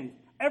sinned.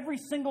 Every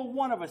single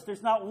one of us.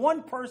 There's not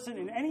one person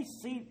in any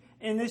seat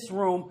in this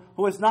room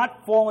who has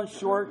not fallen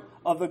short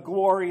of the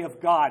glory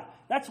of God.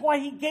 That's why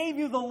he gave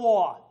you the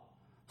law.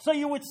 So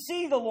you would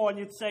see the law and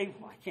you'd say,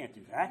 well, I can't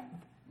do that.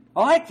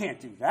 Oh, I can't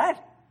do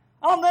that.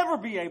 I'll never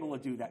be able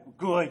to do that.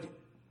 Good.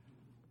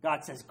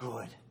 God says,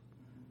 good.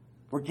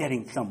 We're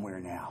getting somewhere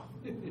now.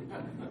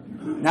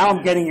 Now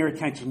I'm getting your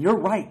attention. You're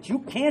right. You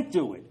can't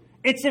do it.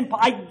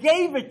 I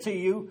gave it to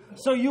you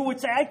so you would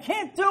say, I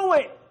can't do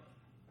it.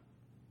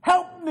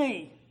 Help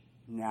me.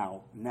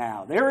 Now,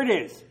 there it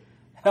is.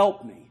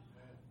 Help me.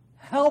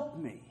 Help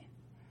me.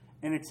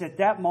 And it's at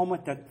that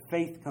moment that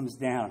faith comes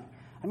down.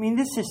 I mean,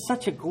 this is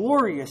such a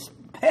glorious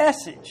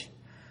passage.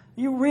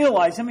 You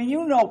realize,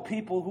 you know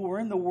people who are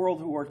in the world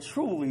who are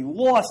truly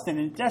lost and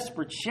in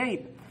desperate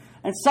shape.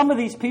 And some of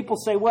these people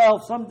say, well,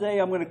 someday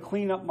I'm going to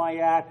clean up my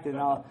act and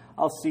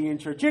I'll see you in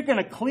church. You're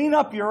going to clean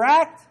up your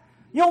act?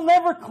 You'll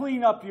never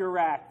clean up your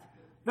act.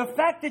 The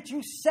fact that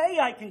you say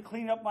I can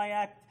clean up my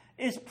act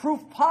is proof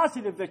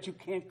positive that you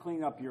can't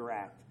clean up your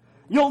act.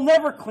 You'll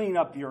never clean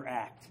up your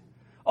act.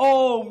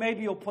 Oh,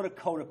 maybe you'll put a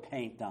coat of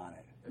paint on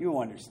it. You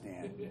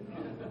understand.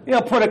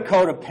 You'll put a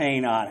coat of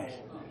paint on it.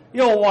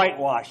 You'll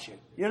whitewash it.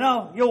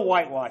 You'll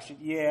whitewash it.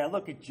 Yeah,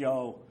 look at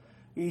Joe.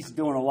 He's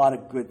doing a lot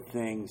of good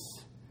things.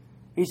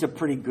 He's a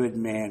pretty good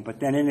man. But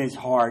then in his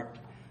heart,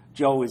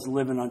 Joe is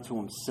living unto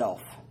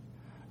himself.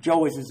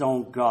 Joe is his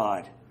own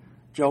God.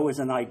 Joe is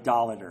an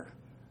idolater.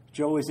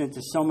 Joe is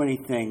into so many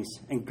things,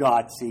 and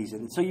God sees it.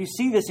 And so you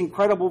see this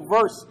incredible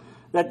verse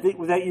that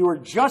you are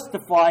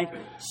justified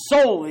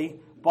solely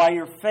by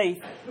your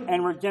faith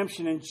and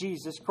redemption in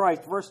Jesus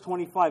Christ. Verse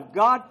 25,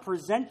 God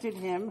presented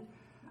him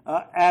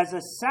as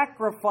a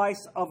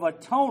sacrifice of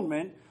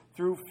atonement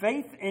through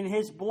faith in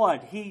his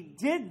blood. He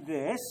did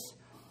this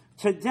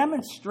to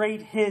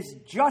demonstrate his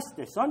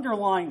justice.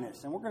 Underline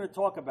this, and we're going to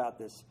talk about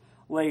this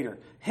later.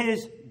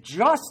 His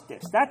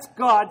justice. That's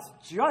God's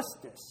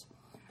justice.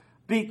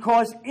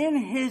 Because in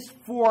his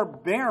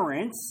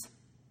forbearance,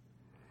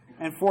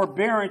 and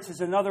forbearance is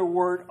another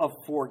word of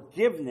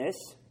forgiveness,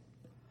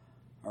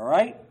 all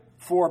right?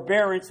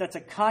 Forbearance, that's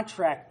a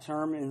contract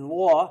term in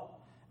law,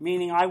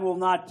 meaning I will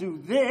not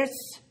do this,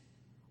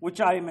 which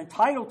I am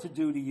entitled to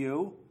do to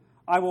you.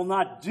 I will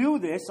not do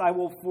this. I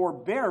will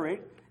forbear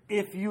it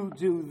if you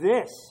do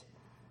this.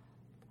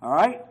 All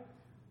right?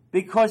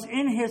 Because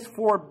in his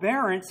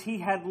forbearance, he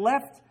had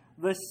left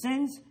the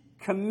sins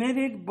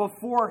committed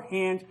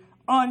beforehand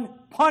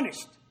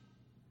unpunished.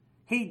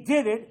 He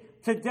did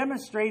it to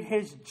demonstrate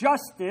his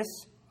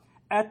justice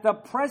at the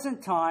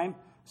present time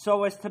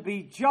so as to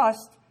be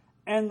just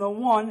and the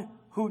one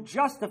who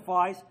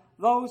justifies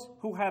those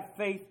who have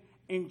faith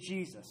in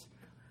Jesus.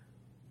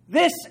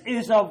 This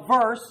is a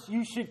verse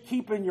you should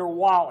keep in your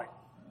wallet.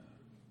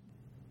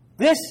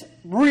 This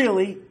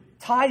really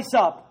ties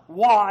up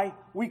why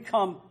we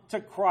come to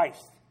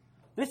Christ.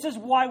 This is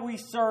why we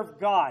serve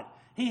God.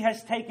 He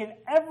has taken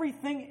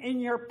everything in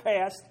your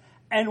past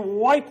and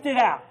wiped it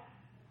out.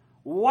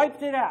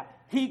 Wiped it out.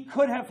 He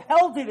could have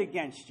held it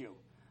against you.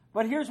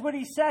 But here's what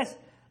he says.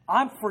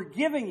 I'm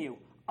forgiving you.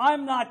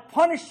 I'm not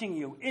punishing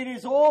you. It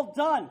is all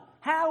done.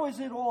 How is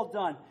it all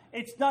done?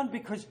 It's done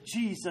because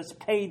Jesus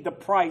paid the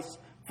price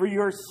for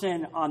your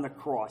sin on the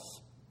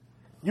cross.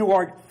 You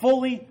are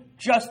fully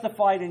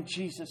justified in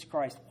Jesus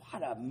Christ.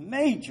 What a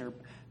major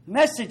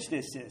message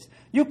this is.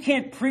 You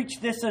can't preach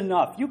this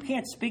enough. You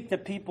can't speak to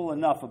people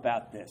enough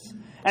about this.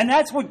 And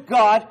that's what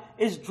God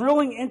is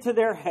drilling into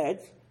their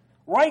heads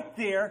right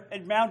there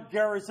at Mount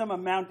Gerizim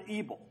and Mount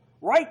Ebal.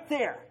 Right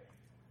there.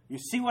 You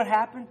see what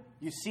happened?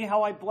 You see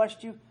how I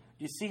blessed you?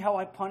 Do you see how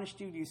I punished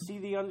you? Do you see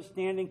the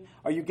understanding?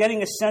 Are you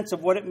getting a sense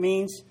of what it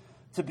means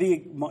to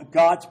be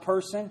God's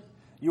person?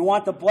 You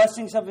want the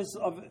blessings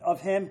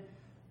of Him?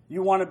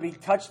 You want to be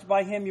touched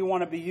by Him? You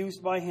want to be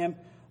used by Him?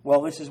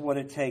 Well, this is what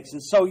it takes.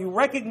 And so you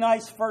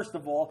recognize, first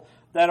of all,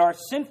 that our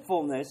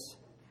sinfulness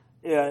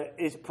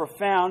is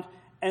profound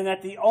and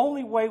that the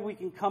only way we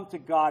can come to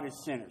God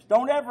is sinners.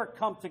 Don't ever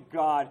come to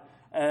God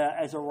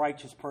as a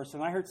righteous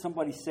person. I heard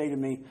somebody say to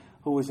me,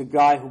 who was a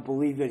guy who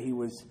believed that he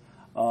was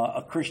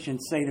a Christian,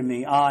 say to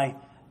me, I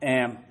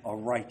am a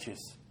righteous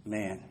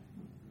man.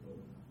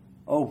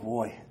 Oh,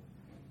 boy.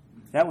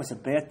 That was a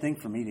bad thing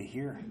for me to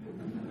hear.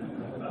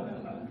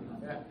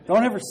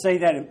 Don't ever say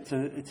that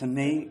to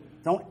me.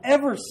 Don't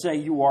ever say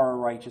you are a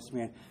righteous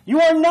man. You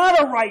are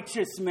not a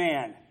righteous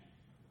man.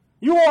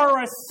 You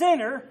are a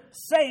sinner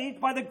saved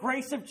by the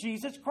grace of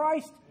Jesus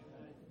Christ.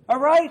 All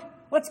right?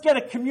 Let's get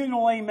a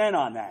communal amen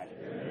on that.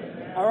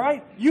 Amen. All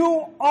right?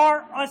 You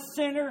are a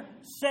sinner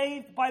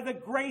saved by the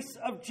grace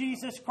of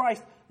Jesus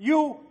Christ.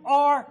 You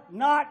are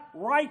not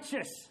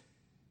righteous.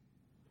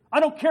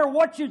 I don't care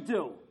what you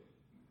do.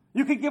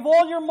 You could give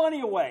all your money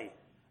away.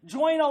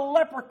 Join a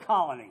leper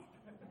colony.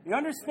 You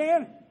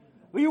understand?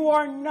 You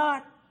are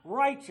not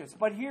righteous.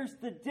 But here's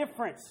the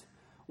difference.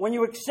 When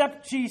you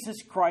accept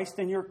Jesus Christ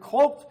and you're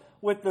cloaked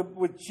with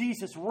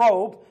Jesus'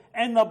 robe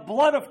and the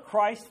blood of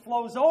Christ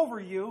flows over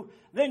you,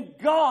 then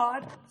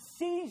God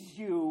sees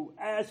you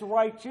as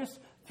righteous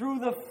through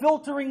the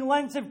filtering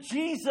lens of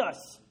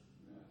Jesus.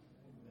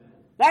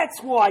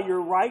 That's why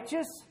you're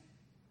righteous.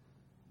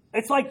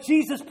 It's like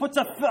Jesus puts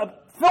a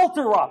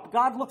filter up.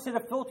 God looks at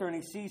a filter and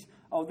he sees,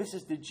 oh, this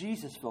is the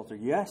Jesus filter.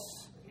 Yes.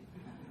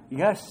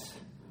 Yes.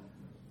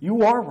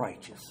 You are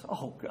righteous.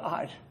 Oh,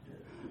 God.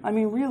 I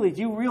mean, really,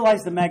 do you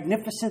realize the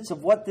magnificence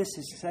of what this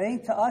is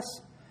saying to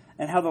us?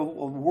 And how the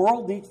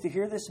world needs to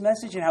hear this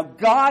message? And how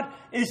God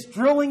is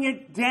drilling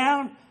it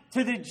down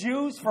to the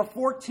Jews for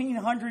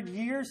 1,400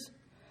 years?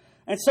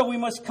 And so we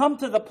must come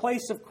to the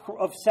place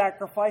of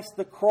sacrifice,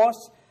 the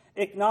cross,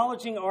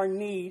 acknowledging our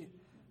need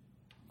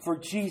for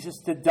Jesus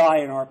to die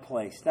in our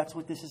place. That's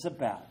what this is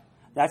about.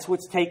 That's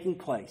what's taking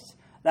place.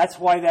 That's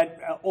why that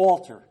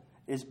altar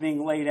is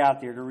being laid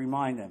out there to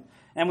remind them.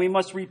 And we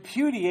must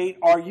repudiate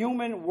our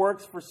human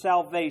works for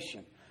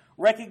salvation,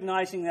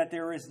 recognizing that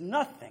there is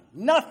nothing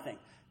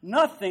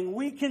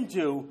we can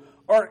do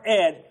or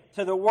add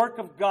to the work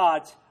of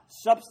God's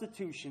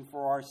substitution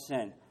for our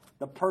sin,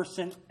 the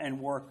person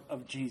and work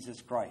of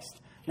Jesus Christ.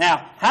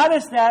 Now, how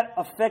does that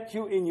affect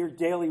you in your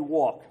daily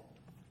walk?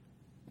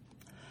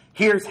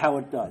 Here's how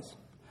it does.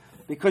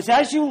 Because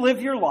as you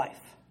live your life,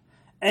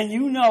 and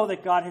you know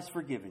that God has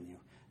forgiven you,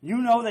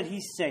 you know that He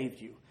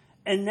saved you,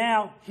 and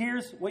now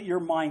here's what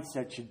your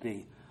mindset should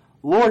be.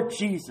 Lord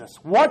Jesus,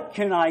 what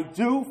can I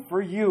do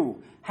for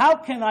you? How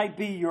can I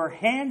be your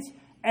hands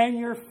and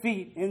your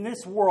feet in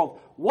this world?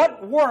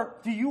 What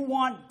work do you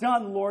want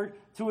done, Lord,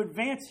 to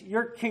advance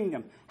your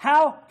kingdom?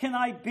 How can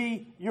I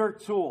be your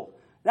tool?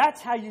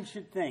 That's how you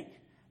should think.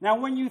 Now,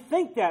 when you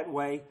think that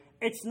way,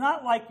 it's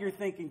not like you're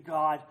thinking,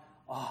 God,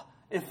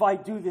 if I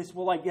do this,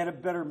 will I get a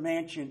better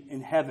mansion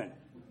in heaven?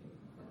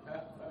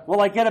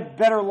 Will I get a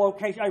better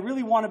location? I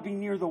really want to be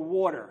near the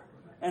water,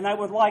 and I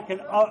would like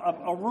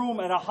a room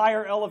at a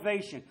higher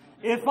elevation.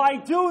 If I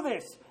do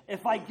this,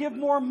 if I give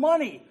more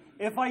money,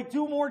 if I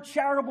do more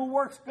charitable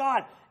works,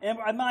 God,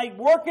 am I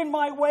working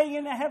my way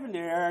into heaven?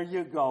 There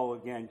you go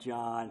again,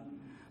 John.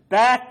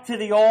 Back to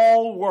the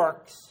old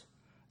works.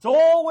 It's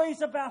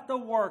always about the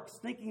works,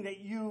 thinking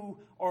that you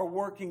are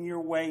working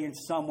your way in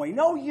some way.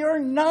 No, you're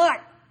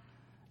not.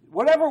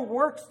 Whatever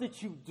works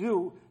that you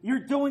do, you're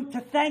doing to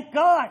thank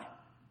God.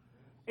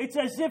 It's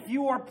as if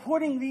you are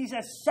putting these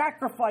as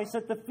sacrifice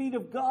at the feet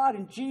of God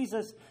and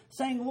Jesus,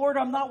 saying, Lord,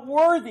 I'm not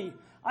worthy.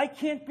 I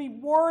can't be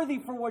worthy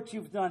for what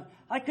you've done.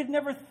 I could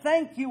never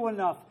thank you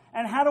enough.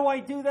 And how do I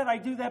do that? I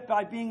do that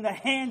by being the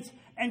hands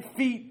and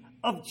feet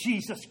of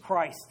Jesus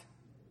Christ.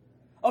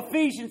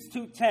 Ephesians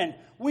 2:10,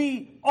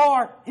 we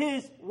are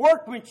His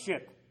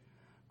workmanship,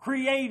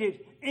 created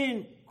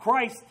in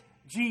Christ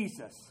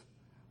Jesus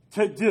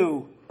to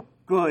do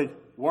good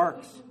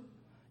works.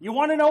 You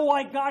want to know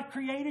why God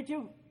created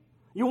you?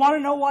 You want to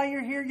know why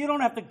you're here? You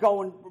don't have to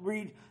go and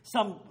read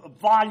some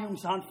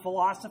volumes on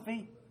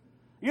philosophy.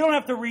 You don't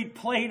have to read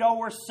Plato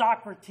or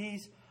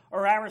Socrates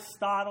or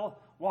Aristotle.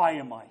 Why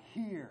am I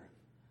here?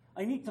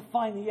 I need to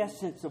find the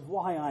essence of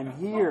why I'm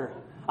here.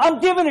 I'm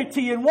giving it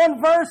to you in one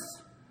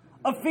verse.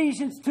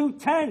 Ephesians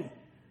 2:10.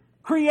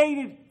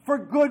 Created for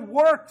good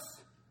works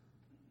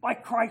by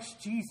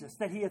Christ Jesus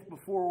that He hath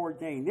before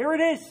ordained. There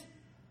it is.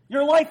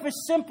 Your life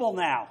is simple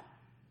now.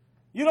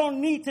 You don't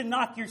need to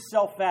knock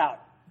yourself out.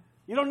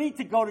 You don't need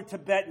to go to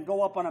Tibet and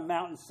go up on a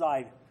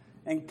mountainside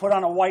and put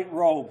on a white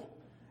robe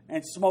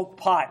and smoke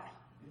pot.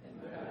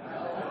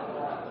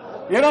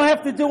 You don't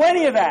have to do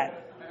any of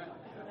that.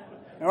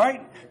 All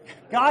right?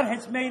 God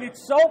has made it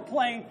so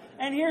plain.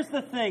 And here's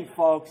the thing,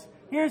 folks.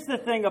 Here's the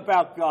thing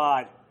about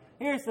God.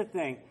 Here's the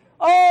thing.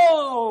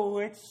 Oh,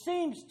 it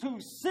seems too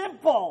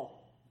simple.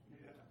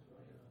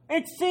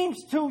 It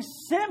seems too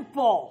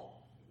simple.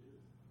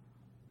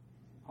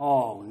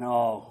 Oh,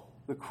 no.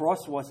 The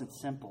cross wasn't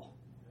simple.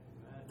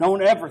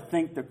 Don't ever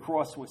think the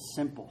cross was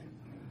simple.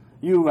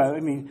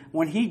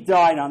 When He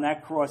died on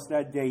that cross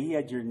that day, He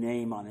had your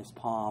name on His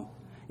palm.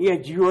 He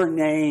had your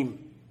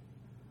name.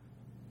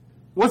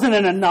 It wasn't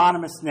an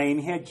anonymous name.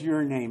 He had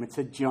your name. It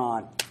said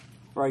John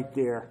right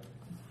there.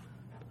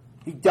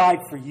 He died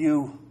for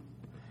you.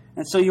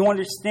 And so you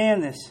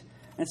understand this.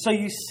 And so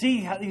you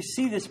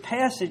see this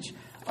passage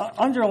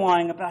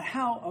underlying about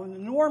how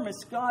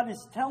enormous God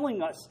is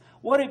telling us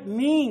what it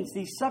means,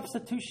 these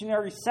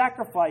substitutionary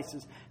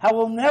sacrifices, how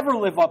we'll never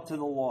live up to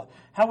the law,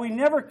 how we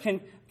never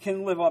can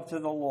live up to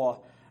the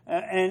law,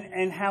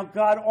 and how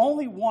God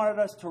only wanted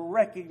us to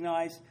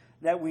recognize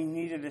that we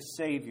needed a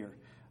Savior.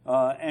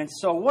 And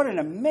so what an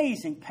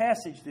amazing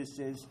passage this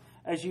is,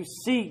 as you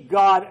see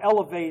God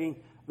elevating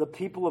the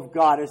people of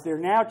God, as they're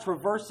now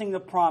traversing the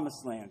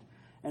Promised Land.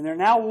 And they're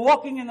now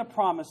walking in the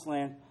Promised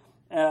Land,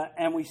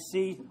 and we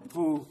see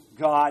who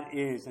God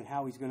is and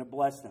how He's going to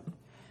bless them.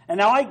 And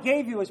now I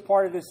gave you, as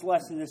part of this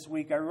lesson this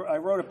week, I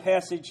wrote a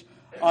passage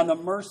on the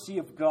mercy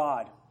of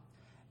God.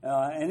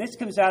 And this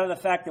comes out of the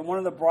fact that one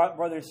of the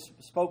brothers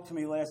spoke to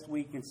me last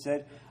week and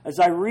said, as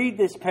I read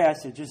this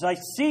passage, as I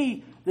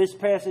see this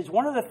passage,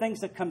 one of the things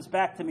that comes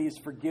back to me is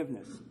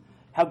forgiveness.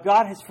 How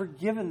God has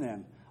forgiven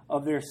them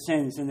of their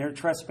sins and their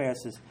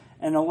trespasses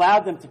and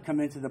allowed them to come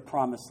into the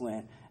promised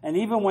land. And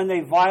even when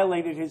they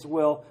violated his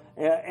will,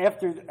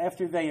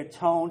 after they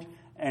atoned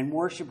and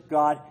worshiped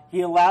God,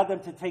 he allowed them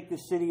to take the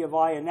city of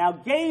Ai and now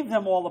gave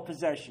them all the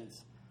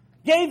possessions.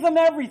 Gave them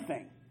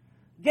everything.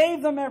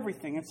 Gave them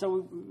everything. And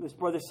so this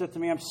brother said to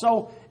me, I'm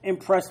so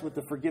impressed with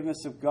the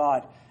forgiveness of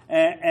God.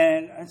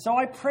 And so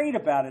I prayed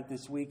about it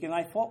this week, and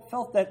I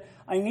felt that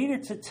I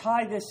needed to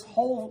tie this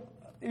whole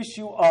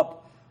issue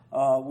up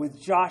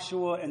with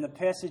Joshua and the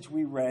passage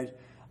we read,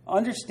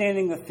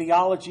 understanding the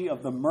theology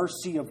of the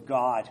mercy of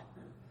God.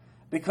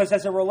 Because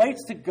as it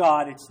relates to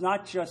God, it's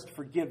not just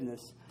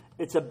forgiveness.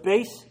 It's a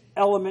base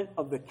element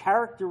of the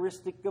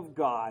characteristic of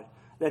God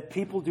that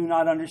people do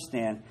not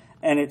understand,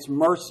 and it's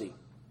mercy.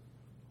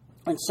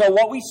 And so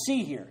what we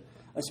see here,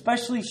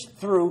 especially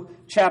through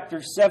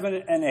chapters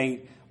 7 and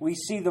 8, we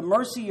see the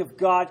mercy of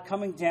God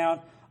coming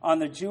down on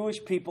the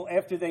Jewish people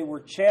after they were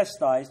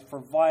chastised for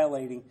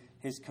violating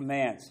his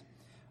commands.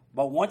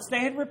 But once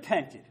they had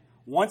repented,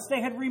 once they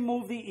had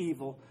removed the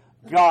evil,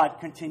 God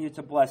continued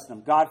to bless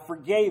them. God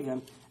forgave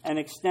them and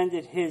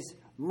extended his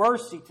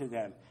mercy to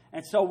them.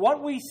 And so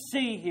what we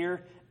see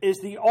here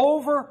is the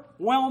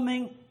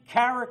overwhelming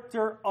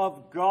character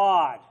of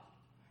God.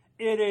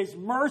 It is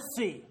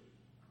mercy.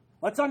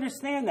 Let's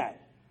understand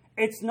that.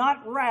 It's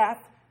not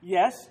wrath.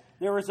 Yes,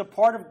 there is a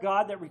part of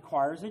God that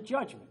requires a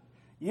judgment.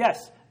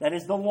 Yes, that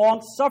is the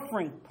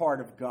long-suffering part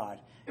of God.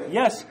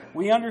 Yes,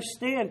 we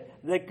understand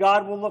that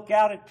God will look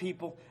out at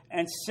people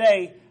and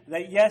say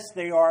that, yes,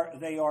 they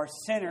are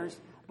sinners,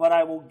 but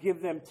I will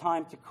give them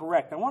time to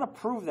correct. I want to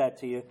prove that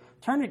to you.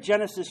 Turn to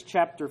Genesis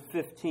chapter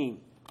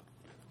 15,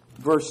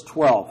 verse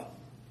 12.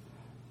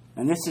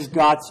 And this is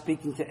God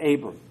speaking to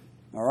Abram.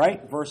 All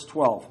right, verse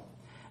 12.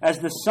 As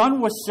the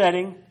sun was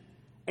setting,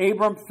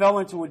 Abram fell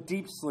into a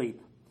deep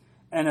sleep,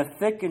 and a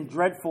thick and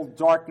dreadful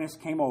darkness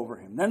came over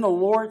him. Then the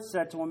Lord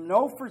said to him,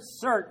 know for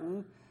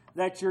certain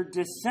that your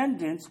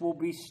descendants will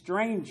be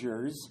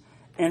strangers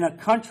in a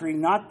country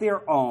not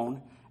their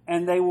own,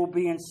 and they will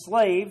be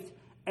enslaved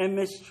and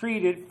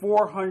mistreated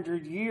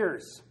 400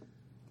 years.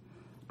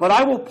 But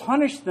I will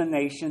punish the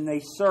nation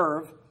they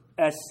serve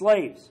as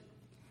slaves,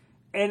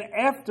 and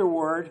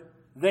afterward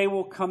they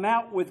will come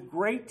out with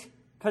great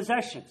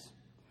possessions.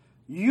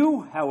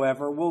 You,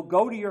 however, will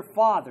go to your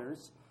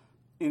fathers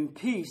in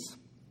peace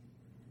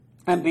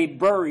and be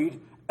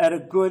buried at a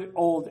good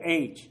old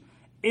age.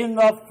 In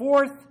the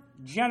 4th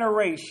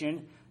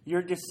generation,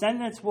 your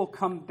descendants will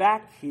come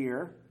back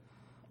here,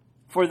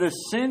 for the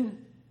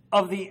sin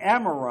of the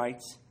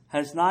Amorites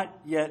has not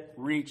yet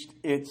reached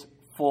its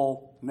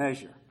full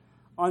measure.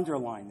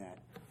 Underline that.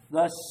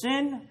 The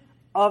sin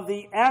of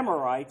the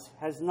Amorites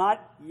has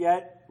not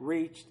yet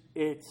reached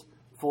its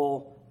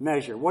full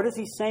measure. What is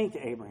he saying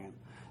to Abraham?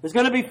 There's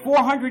going to be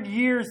 400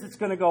 years that's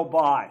going to go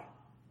by.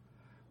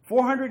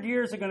 400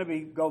 years are going to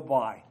go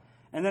by.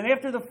 And then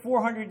after the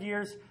 400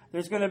 years,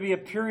 there's going to be a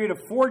period of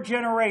 4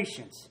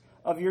 generations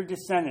of your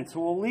descendants who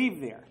will leave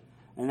there.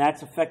 And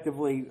that's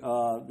effectively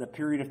the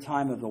period of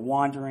time of the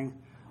wandering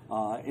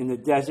in the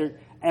desert.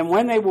 And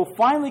when they will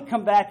finally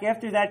come back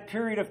after that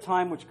period of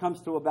time, which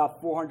comes to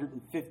about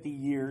 450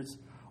 years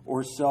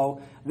or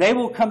so, they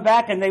will come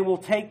back and they will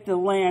take the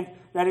land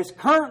that is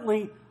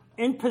currently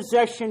in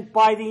possession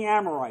by the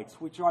Amorites,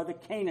 which are the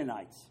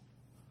Canaanites.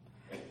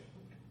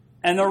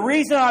 And the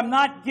reason I'm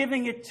not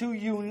giving it to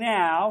you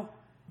now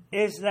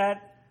is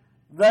that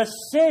the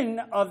sin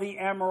of the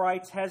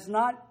Amorites has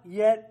not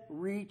yet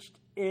reached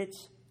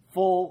its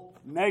full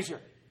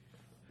measure.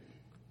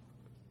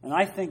 And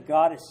I think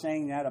God is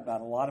saying that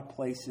about a lot of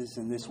places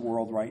in this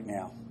world right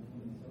now.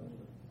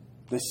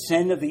 The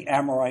sin of the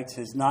Amorites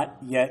has not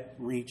yet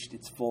reached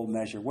its full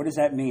measure. What does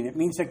that mean? It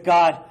means that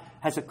God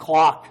has a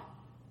clock.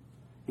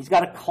 He's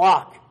got a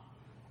clock,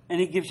 and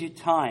he gives you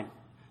time.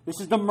 This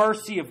is the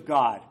mercy of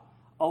God,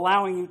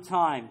 allowing you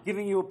time,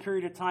 giving you a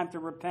period of time to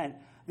repent.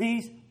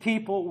 These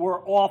people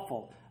were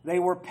awful. They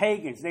were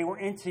pagans. They were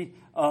into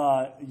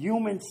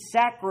human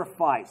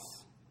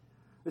sacrifice.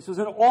 This was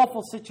an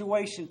awful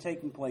situation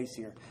taking place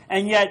here.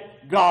 And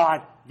yet,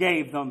 God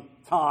gave them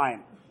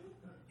time.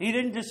 He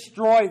didn't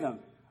destroy them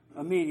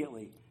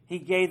immediately. He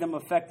gave them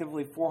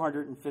effectively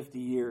 450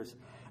 years.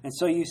 And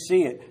so you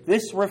see it.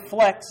 This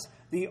reflects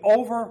the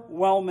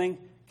overwhelming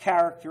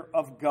character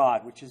of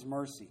God, which is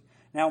mercy.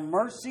 Now,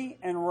 mercy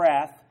and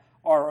wrath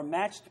are a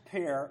matched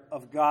pair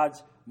of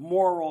God's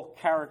moral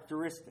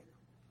characteristic.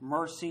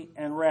 Mercy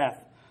and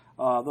wrath.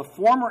 The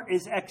former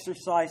is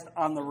exercised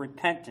on the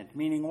repentant,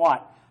 meaning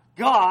what?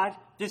 God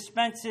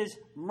dispenses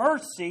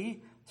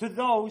mercy to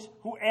those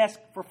who ask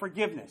for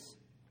forgiveness.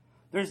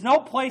 There's no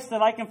place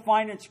that I can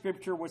find in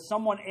Scripture where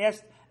someone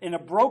asked in a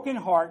broken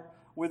heart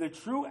with a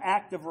true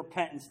act of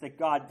repentance that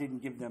God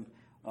didn't give them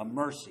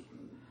mercy.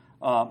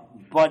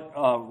 But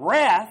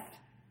wrath,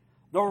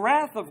 the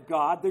wrath of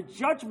God, the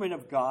judgment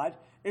of God,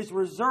 is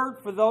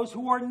reserved for those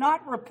who are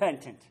not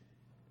repentant,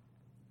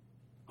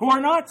 who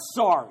are not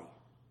sorry,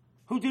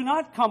 who do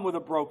not come with a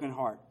broken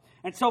heart.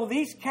 And so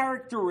these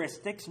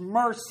characteristics,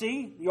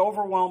 mercy, the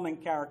overwhelming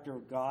character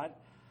of God,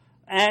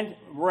 and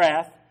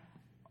wrath,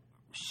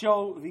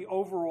 show the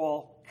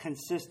overall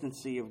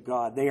consistency of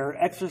God. They are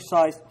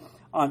exercised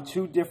on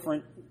two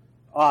different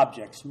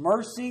objects.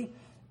 Mercy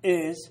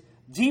is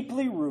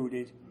deeply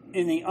rooted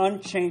in the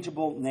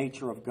unchangeable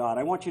nature of God.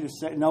 I want you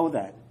to know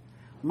that.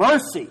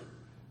 Mercy.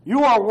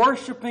 You are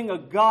worshiping a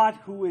God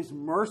who is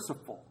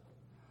merciful,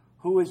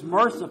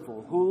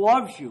 who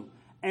loves you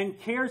and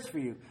cares for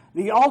you.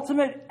 The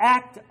ultimate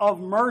act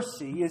of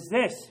mercy is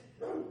this: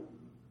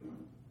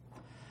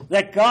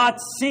 that God,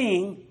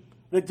 seeing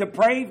the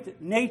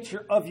depraved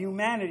nature of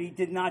humanity,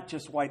 did not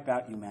just wipe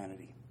out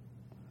humanity.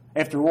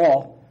 After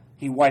all,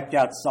 he wiped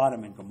out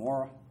Sodom and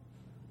Gomorrah,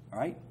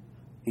 right?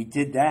 He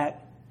did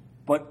that.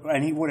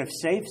 And he would have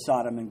saved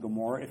Sodom and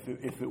Gomorrah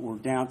if it were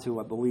down to,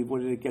 I believe,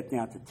 what did it get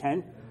down to?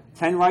 10?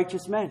 10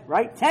 righteous men,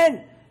 right?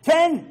 10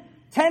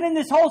 in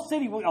this whole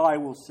city. Oh, I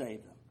will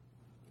save them.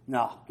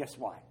 No, guess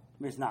what?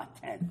 There's not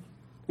 10.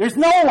 There's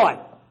no one.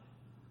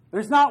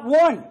 There's not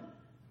one.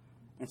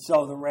 And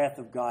so the wrath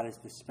of God is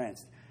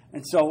dispensed.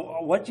 And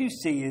so what you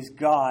see is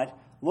God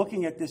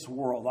looking at this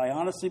world. I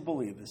honestly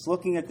believe this.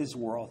 Looking at this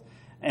world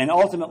and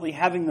ultimately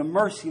having the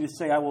mercy to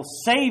say, I will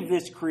save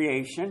this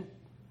creation.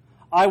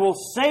 I will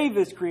save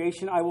this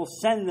creation. I will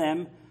send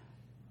them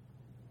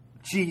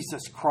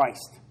Jesus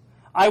Christ.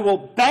 I will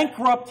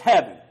bankrupt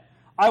heaven.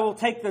 I will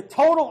take the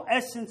total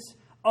essence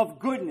of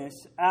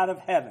goodness out of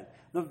heaven.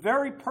 The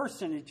very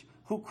personage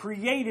who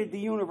created the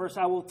universe,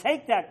 I will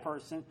take that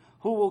person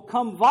who will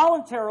come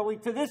voluntarily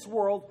to this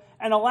world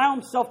and allow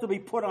himself to be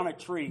put on a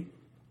tree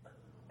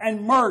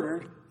and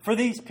murdered for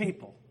these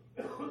people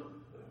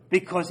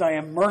because I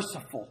am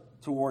merciful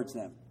towards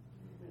them.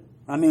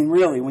 I mean,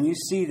 really, when you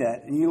see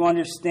that and you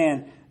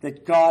understand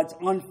that God's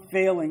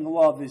unfailing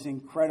love is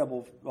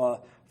incredible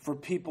for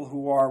people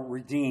who are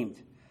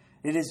redeemed.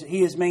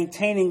 He is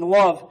maintaining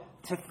love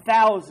to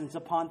thousands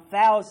upon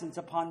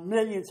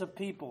millions of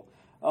people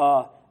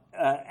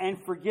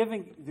and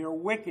forgiving their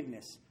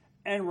wickedness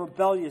and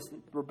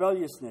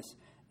rebelliousness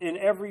in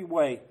every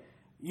way.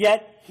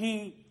 Yet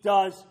he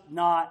does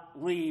not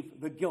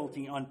leave the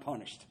guilty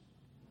unpunished.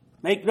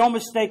 Make no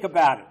mistake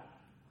about it.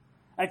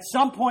 At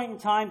some point in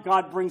time,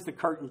 God brings the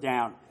curtain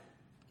down.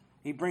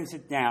 He brings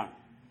it down.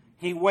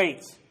 He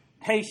waits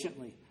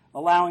patiently,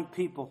 allowing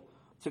people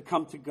to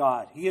come to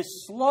God. He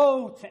is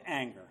slow to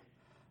anger,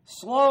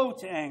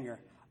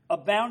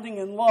 abounding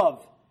in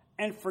love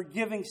and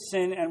forgiving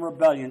sin and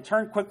rebellion.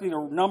 Turn quickly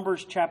to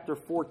Numbers chapter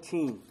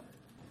 14.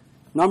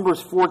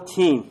 Numbers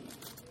 14,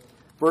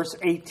 verse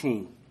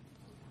 18.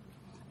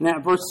 Now,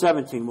 verse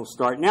 17 we'll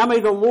start. Now may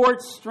the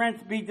Lord's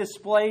strength be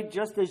displayed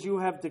just as you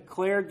have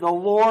declared. The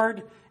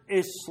Lord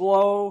is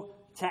slow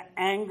to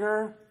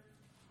anger,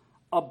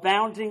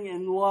 abounding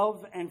in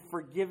love and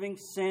forgiving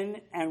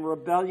sin and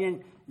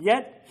rebellion.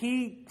 Yet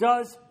he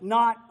does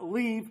not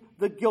leave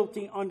the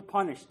guilty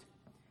unpunished.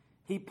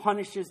 He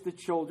punishes the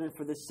children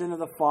for the sin of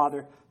the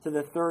father to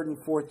the third and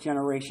fourth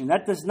generation.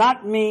 That does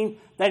not mean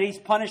that he's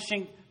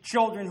punishing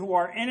children who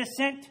are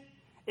innocent.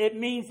 It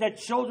means that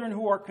children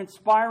who are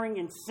conspiring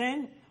in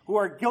sin, who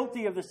are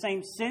guilty of the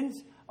same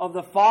sins of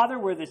the father,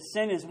 where the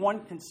sin is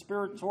one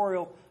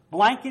conspiratorial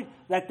blanket,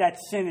 that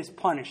sin is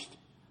punished.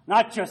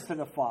 Not just to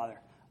the father,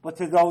 but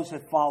to those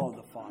that follow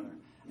the father.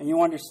 And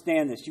you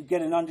understand this. You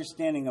get an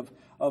understanding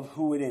of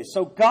who it is.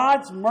 So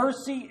God's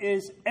mercy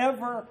is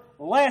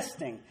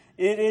everlasting.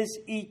 It is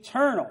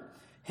eternal.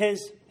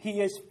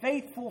 He is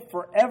faithful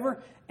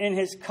forever in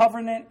his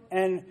covenant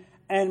and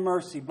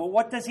mercy. But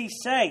what does he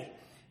say?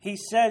 He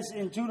says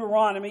in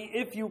Deuteronomy,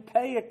 if you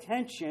pay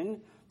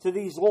attention to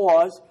these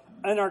laws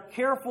and are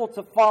careful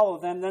to follow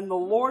them, then the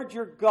Lord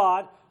your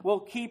God will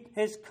keep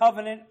his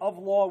covenant of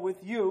law with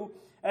you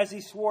as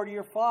he swore to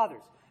your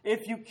fathers.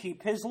 If you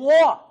keep his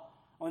law.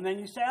 And then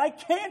you say, I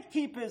can't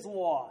keep his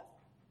law.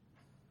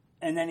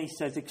 And then he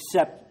says,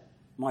 accept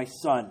my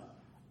son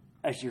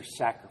as your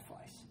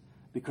sacrifice.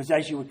 Because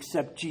as you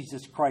accept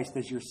Jesus Christ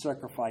as your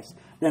sacrifice,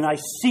 then I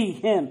see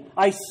him.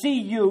 I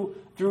see you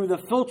through the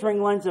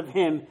filtering lens of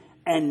him,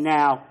 and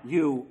now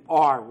you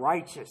are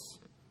righteous.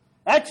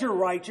 That's your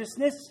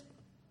righteousness.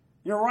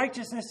 Your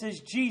righteousness is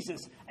Jesus.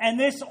 And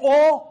this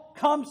all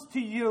comes to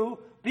you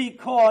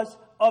because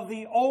of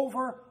the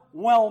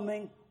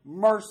overwhelming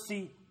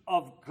mercy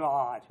of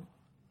God.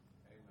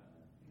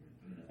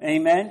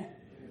 Amen?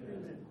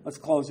 Let's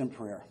close in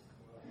prayer.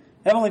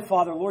 Heavenly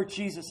Father, Lord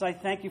Jesus, I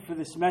thank you for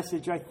this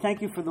message. I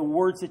thank you for the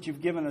words that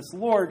you've given us.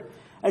 Lord,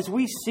 as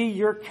we see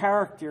your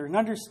character and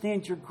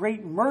understand your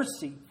great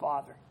mercy,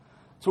 Father,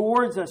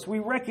 towards us, we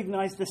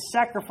recognize the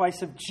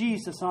sacrifice of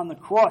Jesus on the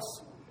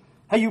cross.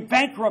 How you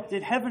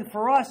bankrupted heaven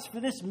for us, for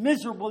this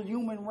miserable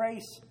human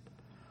race.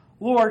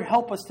 Lord,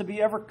 help us to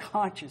be ever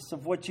conscious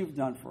of what you've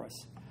done for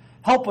us.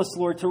 Help us,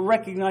 Lord, to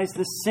recognize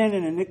the sin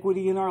and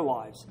iniquity in our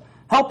lives.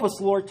 Help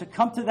us, Lord, to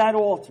come to that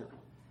altar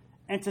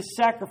and to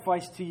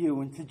sacrifice to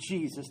you and to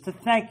Jesus, to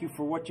thank you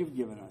for what you've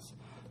given us,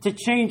 to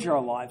change our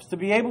lives, to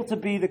be able to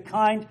be the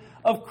kind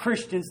of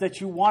Christians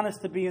that you want us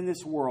to be in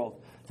this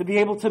world, to be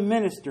able to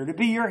minister, to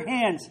be your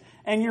hands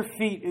and your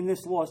feet in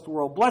this lost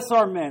world. Bless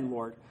our men,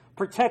 Lord.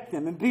 Protect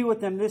them and be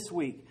with them this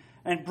week.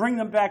 and bring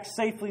them back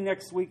safely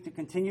next week to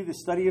continue the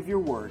study of your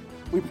word.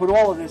 We put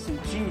all of this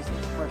in Jesus'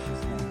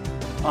 precious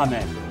name.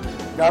 Amen.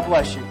 God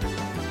bless you.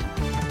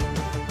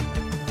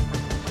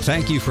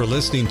 Thank you for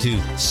listening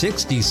to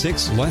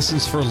 66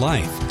 Lessons for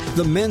Life,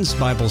 the men's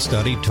Bible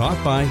study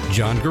taught by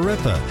John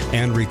Garippa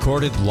and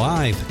recorded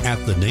live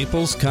at the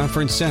Naples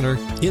Conference Center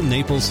in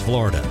Naples,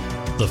 Florida.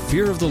 The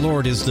fear of the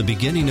Lord is the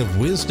beginning of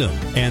wisdom,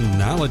 and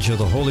knowledge of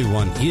the Holy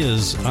One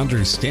is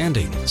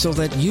understanding, so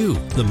that you,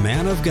 the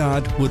man of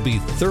God, would be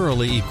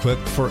thoroughly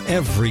equipped for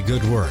every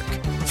good work.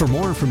 For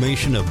more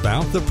information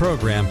about the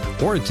program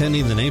or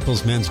attending the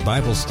Naples Men's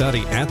Bible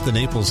Study at the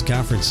Naples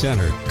Conference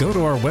Center, go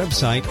to our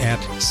website at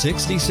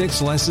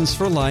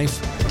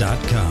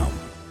 66lessonsforlife.com.